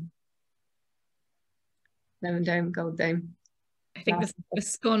different one. Lemon dome, gold dome. I think the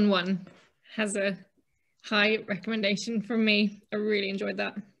scone one has a high recommendation from me. I really enjoyed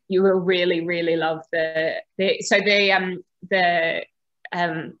that. You will really, really love the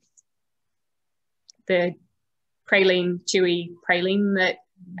praline, chewy praline that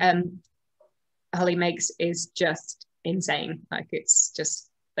Holly makes is just insane. Like it's just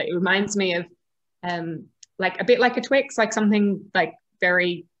like, it reminds me of like a bit like a Twix, like something like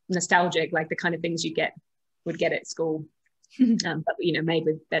very nostalgic, like the kind of things you would get at school. But you know, made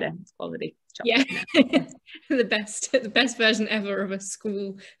with better quality chocolate. Yeah. the best version ever of a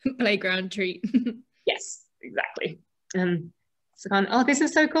school playground treat. Yes, exactly. So this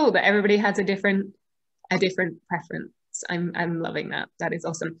is so cool that everybody has a different preference. I'm loving that. That is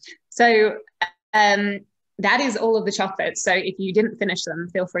awesome. So that is all of the chocolates. So if you didn't finish them,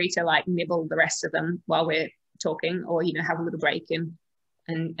 feel free to like nibble the rest of them while we're talking, or you know, have a little break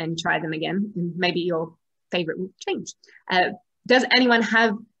and try them again, and maybe your favorite will change. Does anyone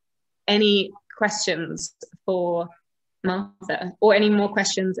have any questions for Martha, or any more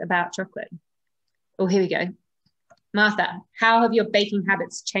questions about chocolate? Oh, here we go. Martha, how have your baking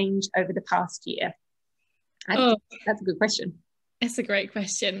habits changed over the past year? That's a good question. It's a great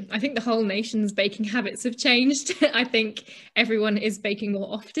question. I think the whole nation's baking habits have changed. I think everyone is baking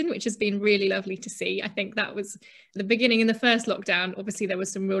more often, which has been really lovely to see. I think that was the beginning in the first lockdown. Obviously, there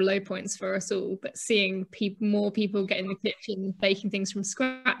was some real low points for us all, but seeing more people get in the kitchen, baking things from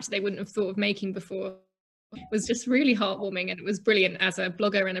scratch they wouldn't have thought of making before was just really heartwarming. And it was brilliant as a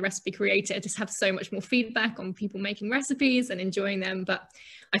blogger and a recipe creator to just have so much more feedback on people making recipes and enjoying them. But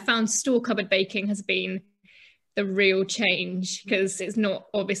I found store cupboard baking has been the real change, because it's not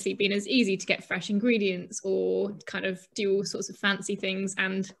obviously been as easy to get fresh ingredients or kind of do all sorts of fancy things,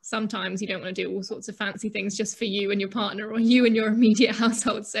 and sometimes you don't want to do all sorts of fancy things just for you and your partner or you and your immediate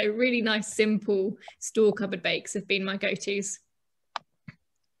household. So really nice simple store cupboard bakes have been my go-tos.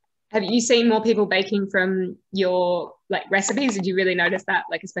 Have you seen more people baking from your like recipes? Did you really notice that,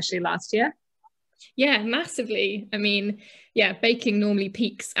 like especially last year? Yeah, massively. I mean, yeah, baking normally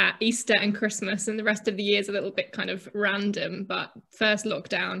peaks at Easter and Christmas, and the rest of the year is a little bit kind of random. But first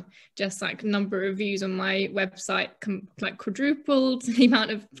lockdown, just like number of views on my website like quadrupled. The amount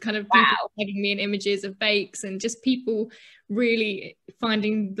of kind of people tagging me in images of bakes, and just people really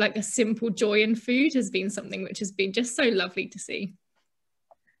finding like a simple joy in food has been something which has been just so lovely to see.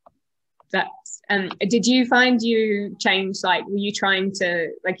 That's did you find you changed, like were you trying to,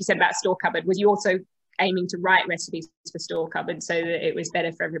 like you said about store cupboard, was you also aiming to write recipes for store cupboard so that it was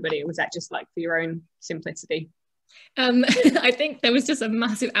better for everybody, or was that just like for your own simplicity? I think there was just a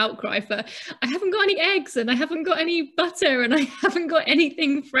massive outcry for, I haven't got any eggs and I haven't got any butter and I haven't got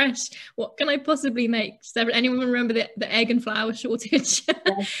anything fresh. What can I possibly make? Does anyone remember the egg and flour shortage?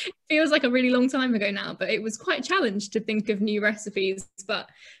 Yeah. Feels like a really long time ago now, but it was quite a challenge to think of new recipes. But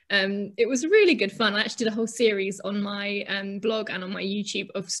it was really good fun. I actually did a whole series on my blog and on my YouTube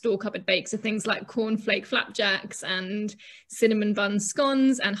of store cupboard bakes of things like cornflake flapjacks and cinnamon bun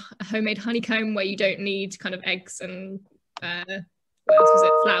scones and homemade honeycomb, where you don't need kind of eggs and what else was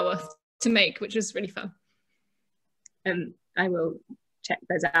it, flour to make, which was really fun. I will check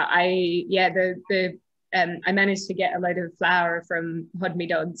those out. I managed to get a load of flour from Hodme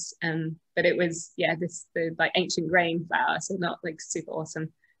Dodds, but it was the like ancient grain flour, so not like super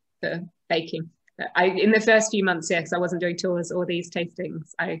awesome for baking. In the first few months, because I wasn't doing tours or these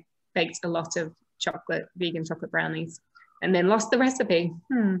tastings, I baked a lot of vegan chocolate brownies, and then lost the recipe.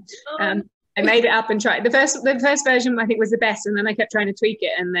 I made it up and tried. The first version I think was the best, and then I kept trying to tweak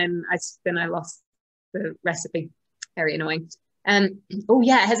it, and then I lost the recipe. Very annoying. Oh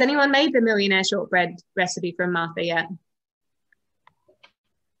yeah, has anyone made the millionaire shortbread recipe from Martha yet?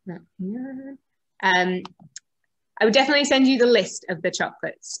 I would definitely send you the list of the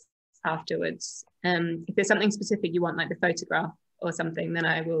chocolates afterwards. If there's something specific you want, like the photograph or something, then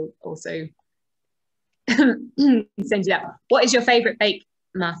I will also send you that. What is your favorite bake,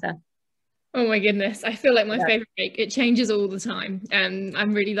 Martha? Oh my goodness, I feel like my favorite cake, it changes all the time. And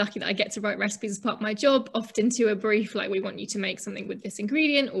I'm really lucky that I get to write recipes as part of my job, often to a brief, like we want you to make something with this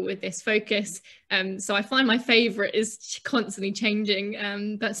ingredient or with this focus. So I find my favorite is constantly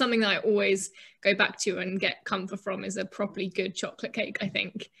changing, but something that I always go back to and get comfort from is a properly good chocolate cake, I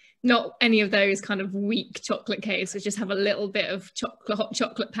think. Not any of those kind of weak chocolate cakes which just have a little bit of hot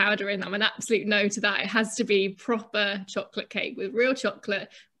chocolate powder in. I'm an absolute no to that. It has to be proper chocolate cake with real chocolate,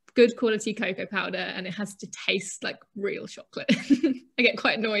 good quality cocoa powder, and it has to taste like real chocolate. I get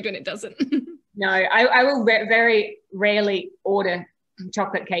quite annoyed when it doesn't. No, I will very rarely order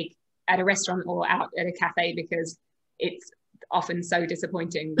chocolate cake at a restaurant or out at a cafe because it's often so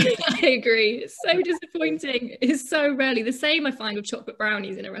disappointing. I agree. It's so disappointing. It's so rarely. The same I find with chocolate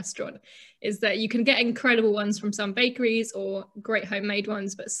brownies in a restaurant is that you can get incredible ones from some bakeries or great homemade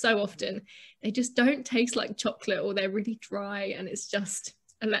ones, but so often they just don't taste like chocolate, or they're really dry, and it's just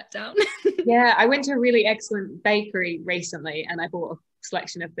a letdown. Yeah, I went to a really excellent bakery recently and I bought a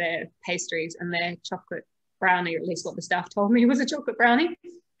selection of their pastries, and their chocolate brownie, or at least what the staff told me, was a chocolate brownie.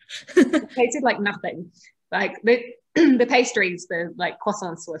 It tasted like nothing. Like the pastries, the like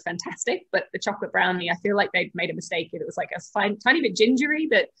croissants were fantastic, but the chocolate brownie, I feel like they'd made a mistake. It was like a tiny bit gingery,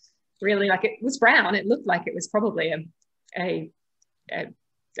 but really, like, it was brown. It looked like it was probably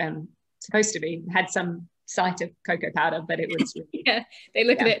supposed to be, had some sight of cocoa powder, but it was really, yeah, they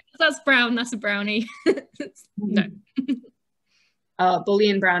look at it, that's brown, that's a brownie. No.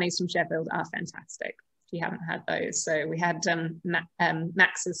 Bullion brownies from Sheffield are fantastic if you haven't had those. So we had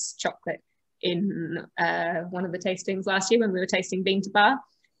Max's chocolate in one of the tastings last year when we were tasting bean to bar,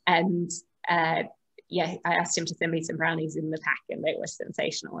 and yeah, I asked him to send me some brownies in the pack, and they were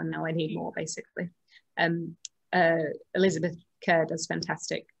sensational, and now I need more, basically. Elizabeth Kerr does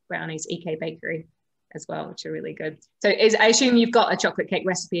fantastic brownies, EK Bakery as well, which are really good. So I assume you've got a chocolate cake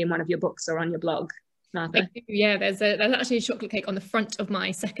recipe in one of your books or on your blog, Martha? Yeah, there's actually a chocolate cake on the front of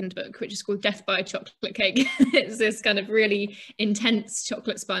my second book, which is called Death by Chocolate Cake. It's this kind of really intense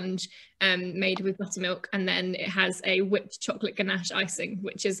chocolate sponge made with buttermilk, and then it has a whipped chocolate ganache icing,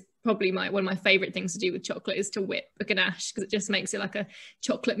 which is probably one of my favorite things to do with chocolate, is to whip a ganache, because it just makes it like a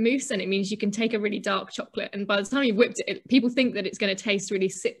chocolate mousse, and it means you can take a really dark chocolate, and by the time you've whipped it, people think that it's going to taste really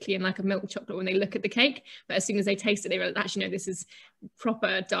sickly and like a milk chocolate when they look at the cake, but as soon as they taste it, they realize, actually no, this is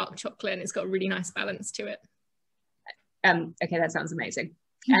proper dark chocolate, and it's got a really nice balance to it. Okay, that sounds amazing.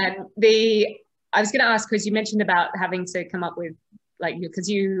 I was going to ask, because you mentioned about having to come up with, like, because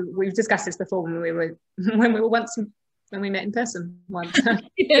we've discussed this before when we met in person once.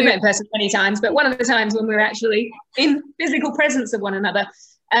 We met in person many times, but one of the times when we were actually in physical presence of one another,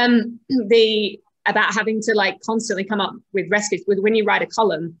 about having to like constantly come up with recipes. When you write a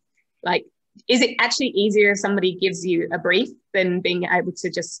column, like, is it actually easier if somebody gives you a brief than being able to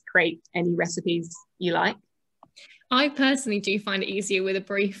just create any recipes you like? I personally do find it easier with a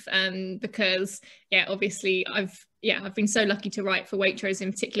brief, because yeah, obviously I've been so lucky to write for Waitrose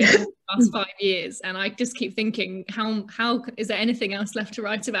in particular for the last 5 years, and I just keep thinking, how is there anything else left to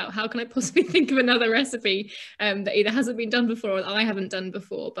write about? How can I possibly think of another recipe that either hasn't been done before or that I haven't done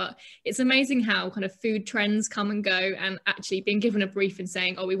before? But it's amazing how kind of food trends come and go, and actually being given a brief and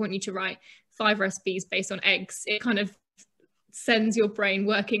saying, oh, we want you to write 5 recipes based on eggs, it kind of sends your brain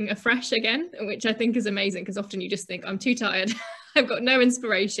working afresh again, which I think is amazing, because often you just think, I'm too tired, I've got no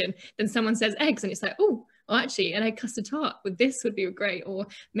inspiration. Then someone says eggs, and it's like, oh, well, actually an egg custard tart with this would be great, or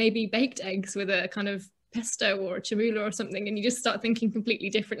maybe baked eggs with a kind of pesto or a chermoula or something, and you just start thinking completely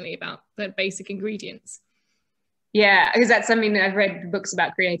differently about the basic ingredients. Yeah, because that's something that I've read books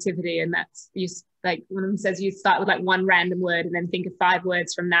about creativity, and that's, like, one of them says you start with like one random word and then think of 5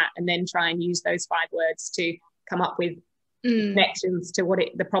 words from that, and then try and use those 5 words to come up with connections to what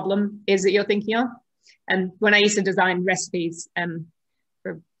the problem is that you're thinking of. And when I used to design recipes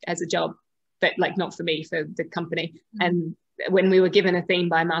as a job, but like not for me, for the company, and when we were given a theme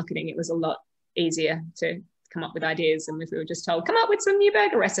by marketing, it was a lot easier to come up with ideas than if we were just told, come up with some new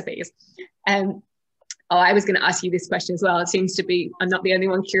burger recipes. I was going to ask you this question as well. It seems to be, I'm not the only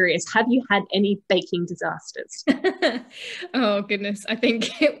one curious. Have you had any baking disasters? Oh, goodness. I think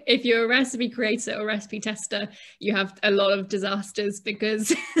if you're a recipe creator or recipe tester, you have a lot of disasters,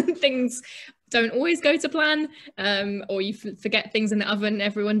 because things don't always go to plan, or you forget things in the oven.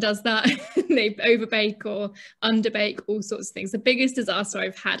 Everyone does that. They overbake or underbake, all sorts of things. The biggest disaster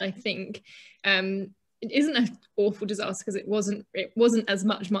I've had, I think, it isn't an awful disaster because it wasn't as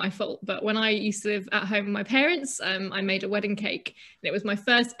much my fault. But when I used to live at home with my parents, I made a wedding cake, and it was my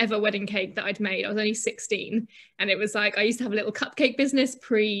first ever wedding cake that I'd made. I was only 16, and it was like I used to have a little cupcake business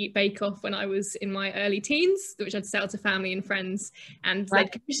pre-Bake Off when I was in my early teens, which I'd sell to family and friends, and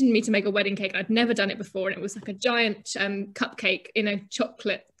they'd commissioned me to make a wedding cake. I'd never done it before, and it was like a giant cupcake in a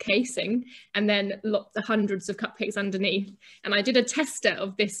chocolate casing, and then lots of hundreds of cupcakes underneath. And I did a tester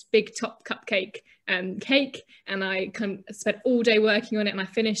of this big top cupcake cake, and I spent all day working on it, and I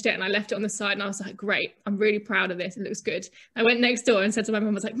finished it and I left it on the side, and I was like, great, I'm really proud of this, it looks good. I went next door and said to my mum,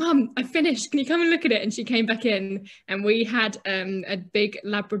 I was like, Mum, I finished, can you come and look at it? And she came back in, and we had a big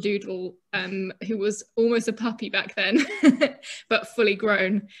labradoodle who was almost a puppy back then but fully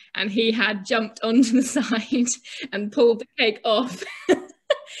grown, and he had jumped onto the side and pulled the cake off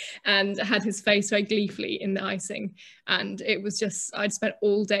and had his face very gleefully in the icing. And it was just, I'd spent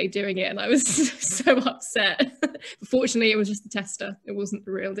all day doing it, and I was so upset. Fortunately, it was just the tester, it wasn't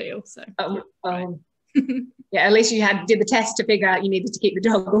the real deal. So yeah, at least you did the test to figure out you needed to keep the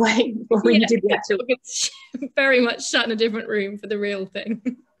dog away before you did the actual. Very much shut in a different room for the real thing.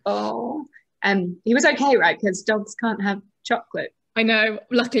 Oh, and he was okay, right? Because dogs can't have chocolate. I know,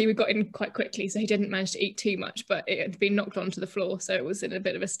 luckily we got in quite quickly, so he didn't manage to eat too much, but it had been knocked onto the floor, so it was in a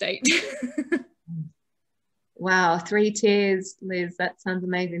bit of a state. Wow, 3 tiers, Liz. That sounds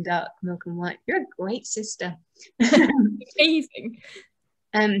amazing. Dark milk and white. You're a great sister. Amazing.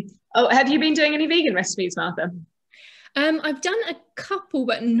 Have you been doing any vegan recipes, Martha? I've done a couple,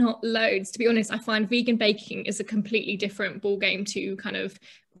 but not loads. To be honest, I find vegan baking is a completely different ballgame to kind of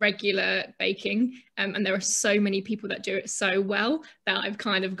regular baking, and there are so many people that do it so well that I've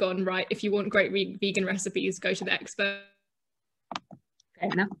kind of gone, right, if you want great vegan recipes, go to the expert. Fair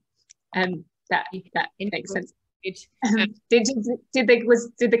enough. That makes sense. Did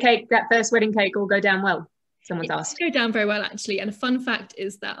the cake, that first wedding cake, all go down well? Someone's asked. It did go down very well, actually. And a fun fact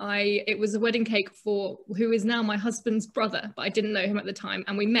is that it was a wedding cake for who is now my husband's brother, but I didn't know him at the time,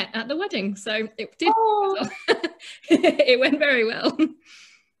 and we met at the wedding, so it did. Oh. It went very well.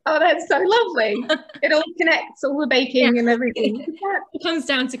 Oh, that's so lovely. It all connects, all the baking and everything. It comes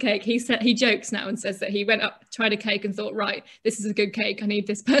down to cake. He jokes now and says that he went up, tried a cake, and thought, right, this is a good cake, I need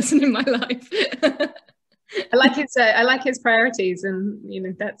this person in my life. I like his priorities,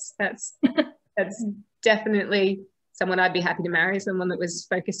 and that's definitely someone I'd be happy to marry, someone that was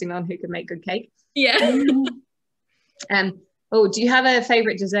focusing on who could make good cake. Yeah. Do you have a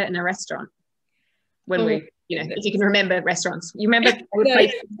favorite dessert in a restaurant? If you can remember restaurants, you remember the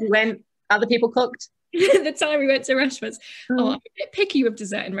places you went, other people cooked? The time we went to restaurants. I'm a bit picky with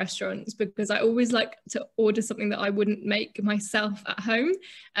dessert in restaurants because I always like to order something that I wouldn't make myself at home,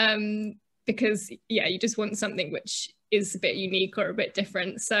 because you just want something which is a bit unique or a bit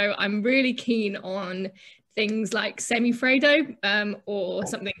different. So I'm really keen on things like semi-freddo, or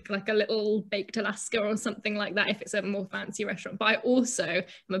something like a little baked Alaska or something like that if it's a more fancy restaurant. But I also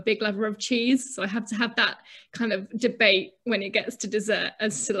am a big lover of cheese, so I have to have that kind of debate when it gets to dessert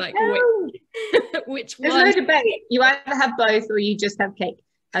as to like which one. There's no debate. You either have both or you just have cake.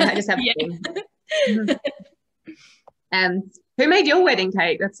 I just have who made your wedding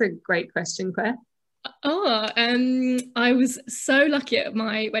cake? That's a great question, Claire. I was so lucky at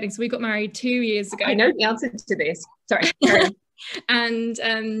my wedding. So we got married 2 years ago. I know the answer to this. Sorry. And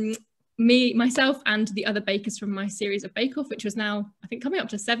myself and the other bakers from my series of Bake Off, which was now, I think, coming up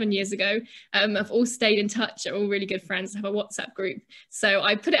to 7 years ago, have all stayed in touch, are all really good friends, have a WhatsApp group. So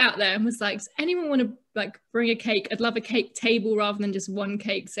I put it out there and was like, does anyone want to bring a cake? I'd love a cake table rather than just one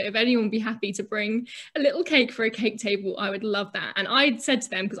cake. So if anyone would be happy to bring a little cake for a cake table, I would love that. And I said to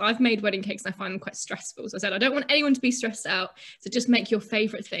them, because I've made wedding cakes and I find them quite stressful, so I said, I don't want anyone to be stressed out, so just make your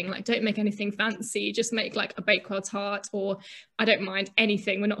favorite thing. Like, don't make anything fancy, just make like a Bakewell tart, or I don't mind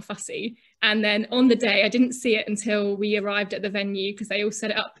anything, we're not fussy. And then on the day, I didn't see it until we arrived at the venue, because they all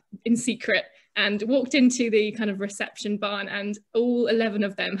set it up in secret, and walked into the kind of reception barn, and all 11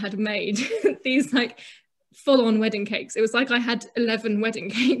 of them had made these like full-on wedding cakes. It was like I had 11 wedding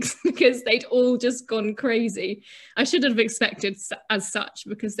cakes because they'd all just gone crazy. I should have expected as such,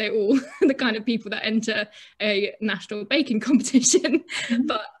 because they're all the kind of people that enter a national baking competition.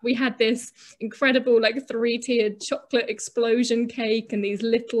 But we had this incredible like 3-tiered chocolate explosion cake, and these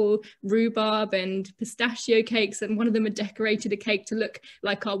little rhubarb and pistachio cakes, and one of them had decorated a cake to look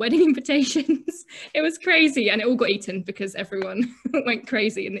like our wedding invitations. It was crazy, and it all got eaten because everyone went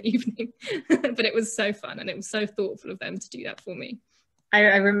crazy in the evening. But it was so fun, and it was so thoughtful of them to do that for me. I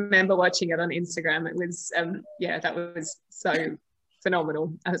remember watching it on Instagram. It was that was so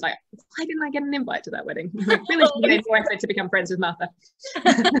phenomenal. I was like, why didn't I get an invite to that wedding? I really should have made more effort to become friends with Martha.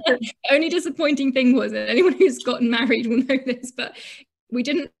 Only disappointing thing was, and anyone who's gotten married will know this, but we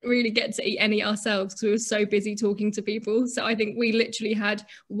didn't really get to eat any ourselves because we were so busy talking to people. So I think we literally had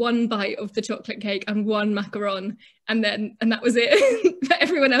one bite of the chocolate cake and one macaron, and that was it. But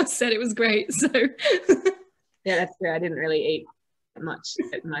everyone else said it was great. So yeah, that's true. I didn't really eat much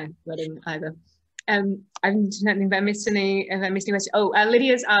at my wedding either. I don't think if I missed any questions. Oh,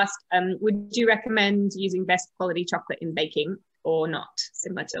 Lydia's asked, would you recommend using best quality chocolate in baking or not?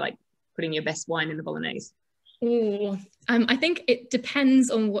 Similar to like putting your best wine in the bolognese. Oh, I think it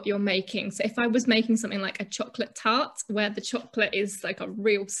depends on what you're making. So if I was making something like a chocolate tart where the chocolate is like a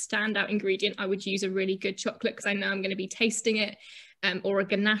real standout ingredient, I would use a really good chocolate because I know I'm going to be tasting it. Or a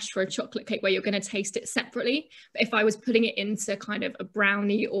ganache for a chocolate cake where you're going to taste it separately. But if I was putting it into kind of a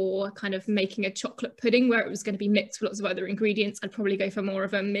brownie or kind of making a chocolate pudding where it was going to be mixed with lots of other ingredients, I'd probably go for more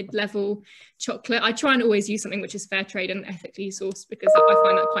of a mid-level chocolate. I try and always use something which is fair trade and ethically sourced because I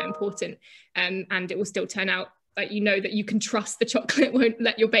find that quite important, and it will still turn out that you know that you can trust the chocolate won't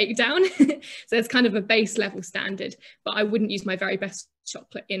let your bake down. So it's kind of a base level standard, but I wouldn't use my very best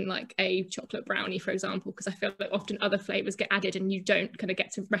chocolate in like a chocolate brownie, for example, because I feel like often other flavors get added and you don't kind of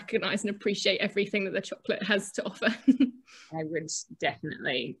get to recognize and appreciate everything that the chocolate has to offer. I would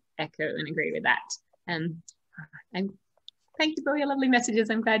definitely echo and agree with that. And thank you for your lovely messages.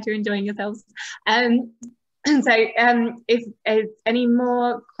 I'm glad you're enjoying yourselves. So if any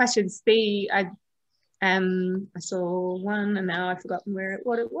more questions, I saw one and now I've forgotten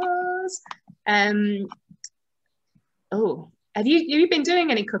what it was. Oh, have you been doing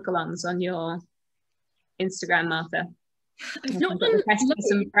any cook-alongs on your Instagram, Martha? I've not done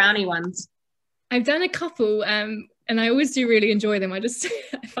some brownie ones. I've done a couple, and I always do really enjoy them. I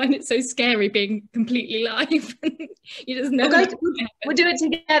find it so scary being completely live. You just know. We'll do it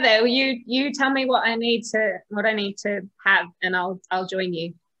together. You tell me what I need to have, and I'll join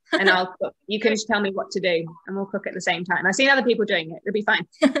you. And I'll cook. You can just tell me what to do and we'll cook at the same time. I've seen other people doing it. It'll be fine.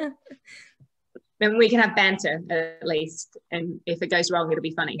 And we can have banter at least. And if it goes wrong, it'll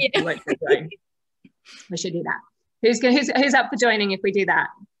be funny. Yeah. It won't go wrong. We should do that. Who's up for joining if we do that?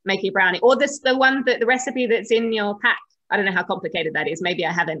 Make a brownie. Or the recipe that's in your pack. I don't know how complicated that is. Maybe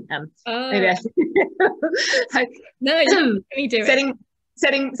I haven't. Maybe I No, let me do it.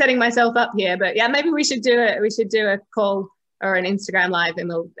 Setting myself up here. But yeah, maybe we should do it. We should do a call or an Instagram live, and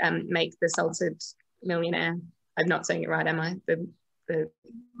we'll make the salted millionaire. I'm not saying it right, am I? The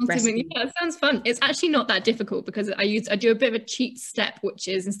recipe. Yeah, that sounds fun. It's actually not that difficult because I do a bit of a cheat step, which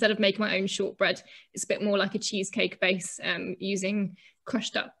is instead of making my own shortbread, it's a bit more like a cheesecake base, using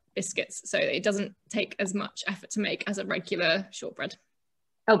crushed up biscuits, so it doesn't take as much effort to make as a regular shortbread.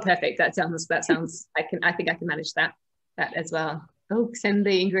 Oh, perfect. That sounds. I think I can manage that as well. Oh, send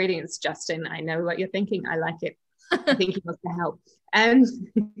the ingredients, Justin. I know what you're thinking. I like it. I think he wants to help.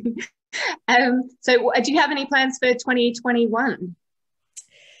 So do you have any plans for 2021?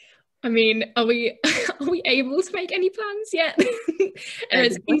 I mean, are we able to make any plans yet?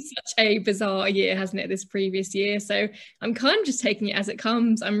 It's been such a bizarre year, hasn't it, this previous year? So I'm kind of just taking it as it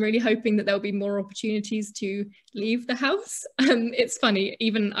comes. I'm really hoping that there'll be more opportunities to leave the house. It's funny,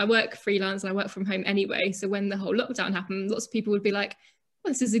 even I work freelance and I work from home anyway. So when the whole lockdown happened, lots of people would be like,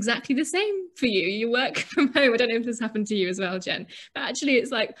 well, this is exactly the same for you. You work from home. I don't know if this happened to you as well, Jen. But actually,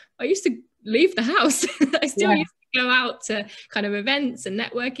 it's like, I used to leave the house. I still used to go out to kind of events and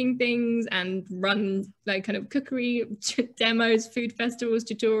networking things and run like kind of cookery demos, food festivals,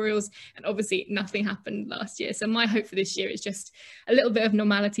 tutorials. And obviously nothing happened last year. So my hope for this year is just a little bit of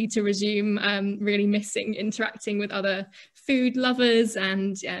normality to resume. Really missing interacting with other food lovers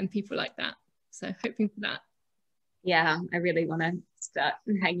and people like that. So hoping for that. Yeah, I really want to start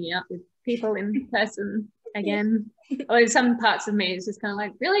hanging out with people in person again. Or some parts of me is just kind of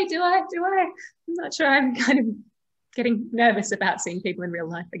like, really, do I? I'm not sure. I'm kind of getting nervous about seeing people in real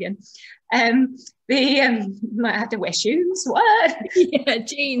life again. Might have to wear shoes. What? Yeah,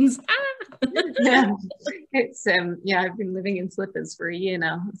 jeans. Yeah, it's I've been living in slippers for a year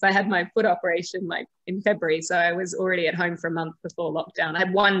now. So I had my foot operation like in February, so I was already at home for a month before lockdown. I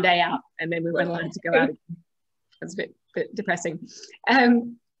had one day out, and then we weren't allowed to go out again. It's a bit depressing.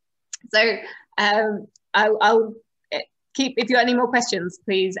 I'll keep, if you have any more questions,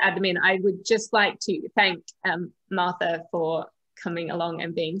 please add them in. I would just like to thank Martha for coming along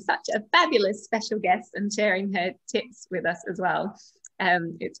and being such a fabulous special guest and sharing her tips with us as well.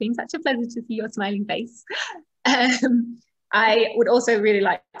 It's been such a pleasure to see your smiling face. I would also really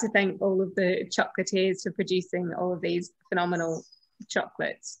like to thank all of the chocolatiers for producing all of these phenomenal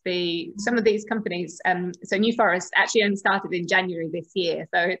chocolates. Some of these companies, so New Forest actually only started in January this year,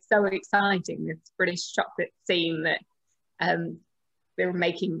 so it's so exciting, this British chocolate scene, that they're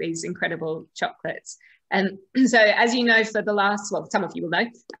making these incredible chocolates. And so, as you know, for the last, well, some of you will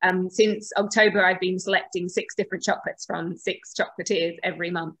know, since October, I've been selecting 6 different chocolates from 6 chocolatiers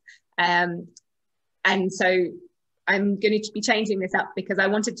every month. And so I'm going to be changing this up because I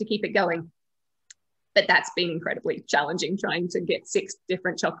wanted to keep it going. But that's been incredibly challenging, trying to get 6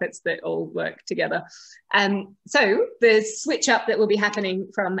 different chocolates that all work together. So the switch up that will be happening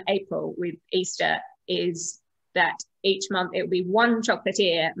from April with Easter is that each month it will be one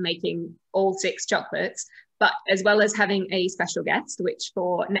chocolatier making all 6 chocolates, but as well as having a special guest, which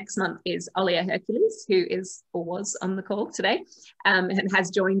for next month is Olia Hercules, who is or was on the call today, and has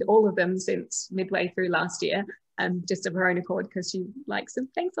joined all of them since midway through last year, just of her own accord because she likes them.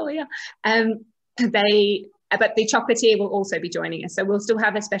 Thanks, Olia. But the chocolatier will also be joining us. So we'll still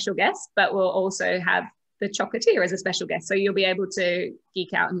have a special guest, but we'll also have the chocolatier as a special guest. So you'll be able to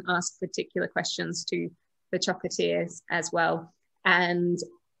geek out and ask particular questions to the chocolatiers as well. And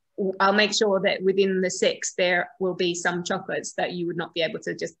I'll make sure that within the 6, there will be some chocolates that you would not be able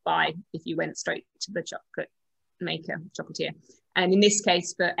to just buy if you went straight to the chocolate maker, chocolatier. And in this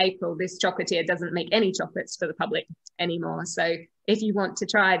case, for April, this chocolatier doesn't make any chocolates for the public anymore. So if you want to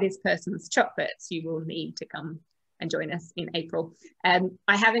try this person's chocolates, you will need to come and join us in April. I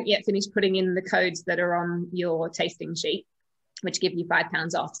haven't yet finished putting in the codes that are on your tasting sheet, which give you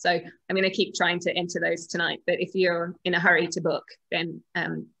 £5 off. So I'm going to keep trying to enter those tonight. But if you're in a hurry to book, then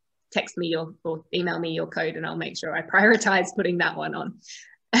text me or email me your code and I'll make sure I prioritize putting that one on.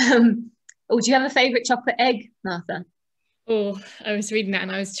 Oh, do you have a favorite chocolate egg, Martha? Oh, I was reading that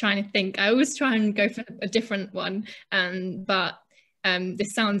and I was trying to think. I always try and go for a different one, but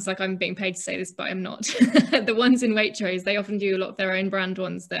this sounds like I'm being paid to say this, but I'm not. The ones in Waitrose, they often do a lot of their own brand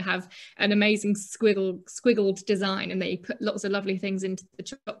ones that have an amazing squiggled design, and they put lots of lovely things into the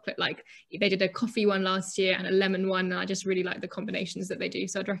chocolate. Like they did a coffee one last year and a lemon one, and I just really like the combinations that they do,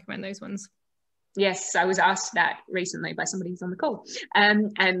 so I'd recommend those ones. Yes, I was asked that recently by somebody who's on the call,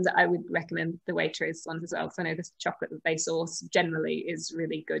 and I would recommend the Waitrose ones as well, because I know the chocolate that they source generally is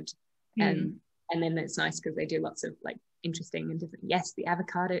really good. And then it's nice because they do lots of like interesting and different. Yes, the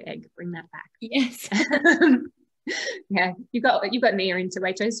avocado egg, bring that back. Yes. Yeah, you've got an ear into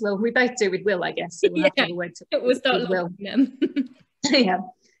Waitrose. Well, we both do with Will, I guess. So we'll have to have a word we'll start Will. Them. Yeah.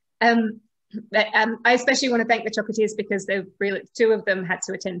 But I especially want to thank the chocolatiers because they've really, 2 of them had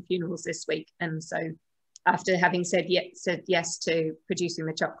to attend funerals this week, and so after having said yes to producing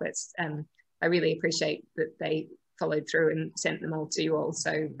the chocolates, I really appreciate that they followed through and sent them all to you all.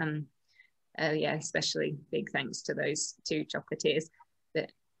 So yeah, especially big thanks to those 2 chocolatiers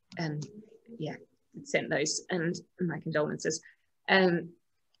that yeah, sent those, and my condolences.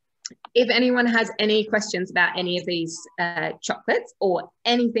 If anyone has any questions about any of these chocolates or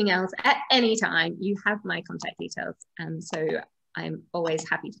anything else at any time, you have my contact details, and so I'm always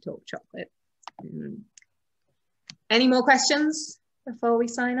happy to talk chocolate. Any more questions before we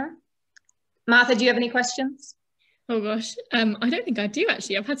sign off? Martha, do you have any questions? Oh gosh, I don't think I do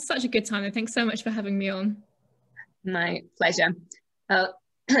actually. I've had such a good time, and thanks so much for having me on. My pleasure. A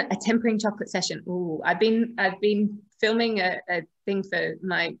tempering chocolate session. Ooh, I've been filming a thing for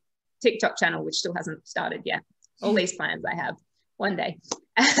my TikTok channel, which still hasn't started yet. All these plans I have one day.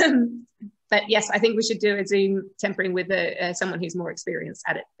 But yes, I think we should do a Zoom tempering with someone who's more experienced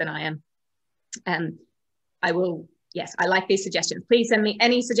at it than I am. I will, yes, I like these suggestions. Please send me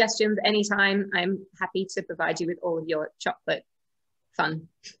any suggestions anytime. I'm happy to provide you with all of your chocolate fun.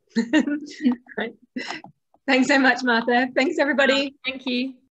 Right. Thanks so much, Martha. Thanks, everybody. Thank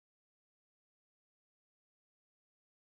you.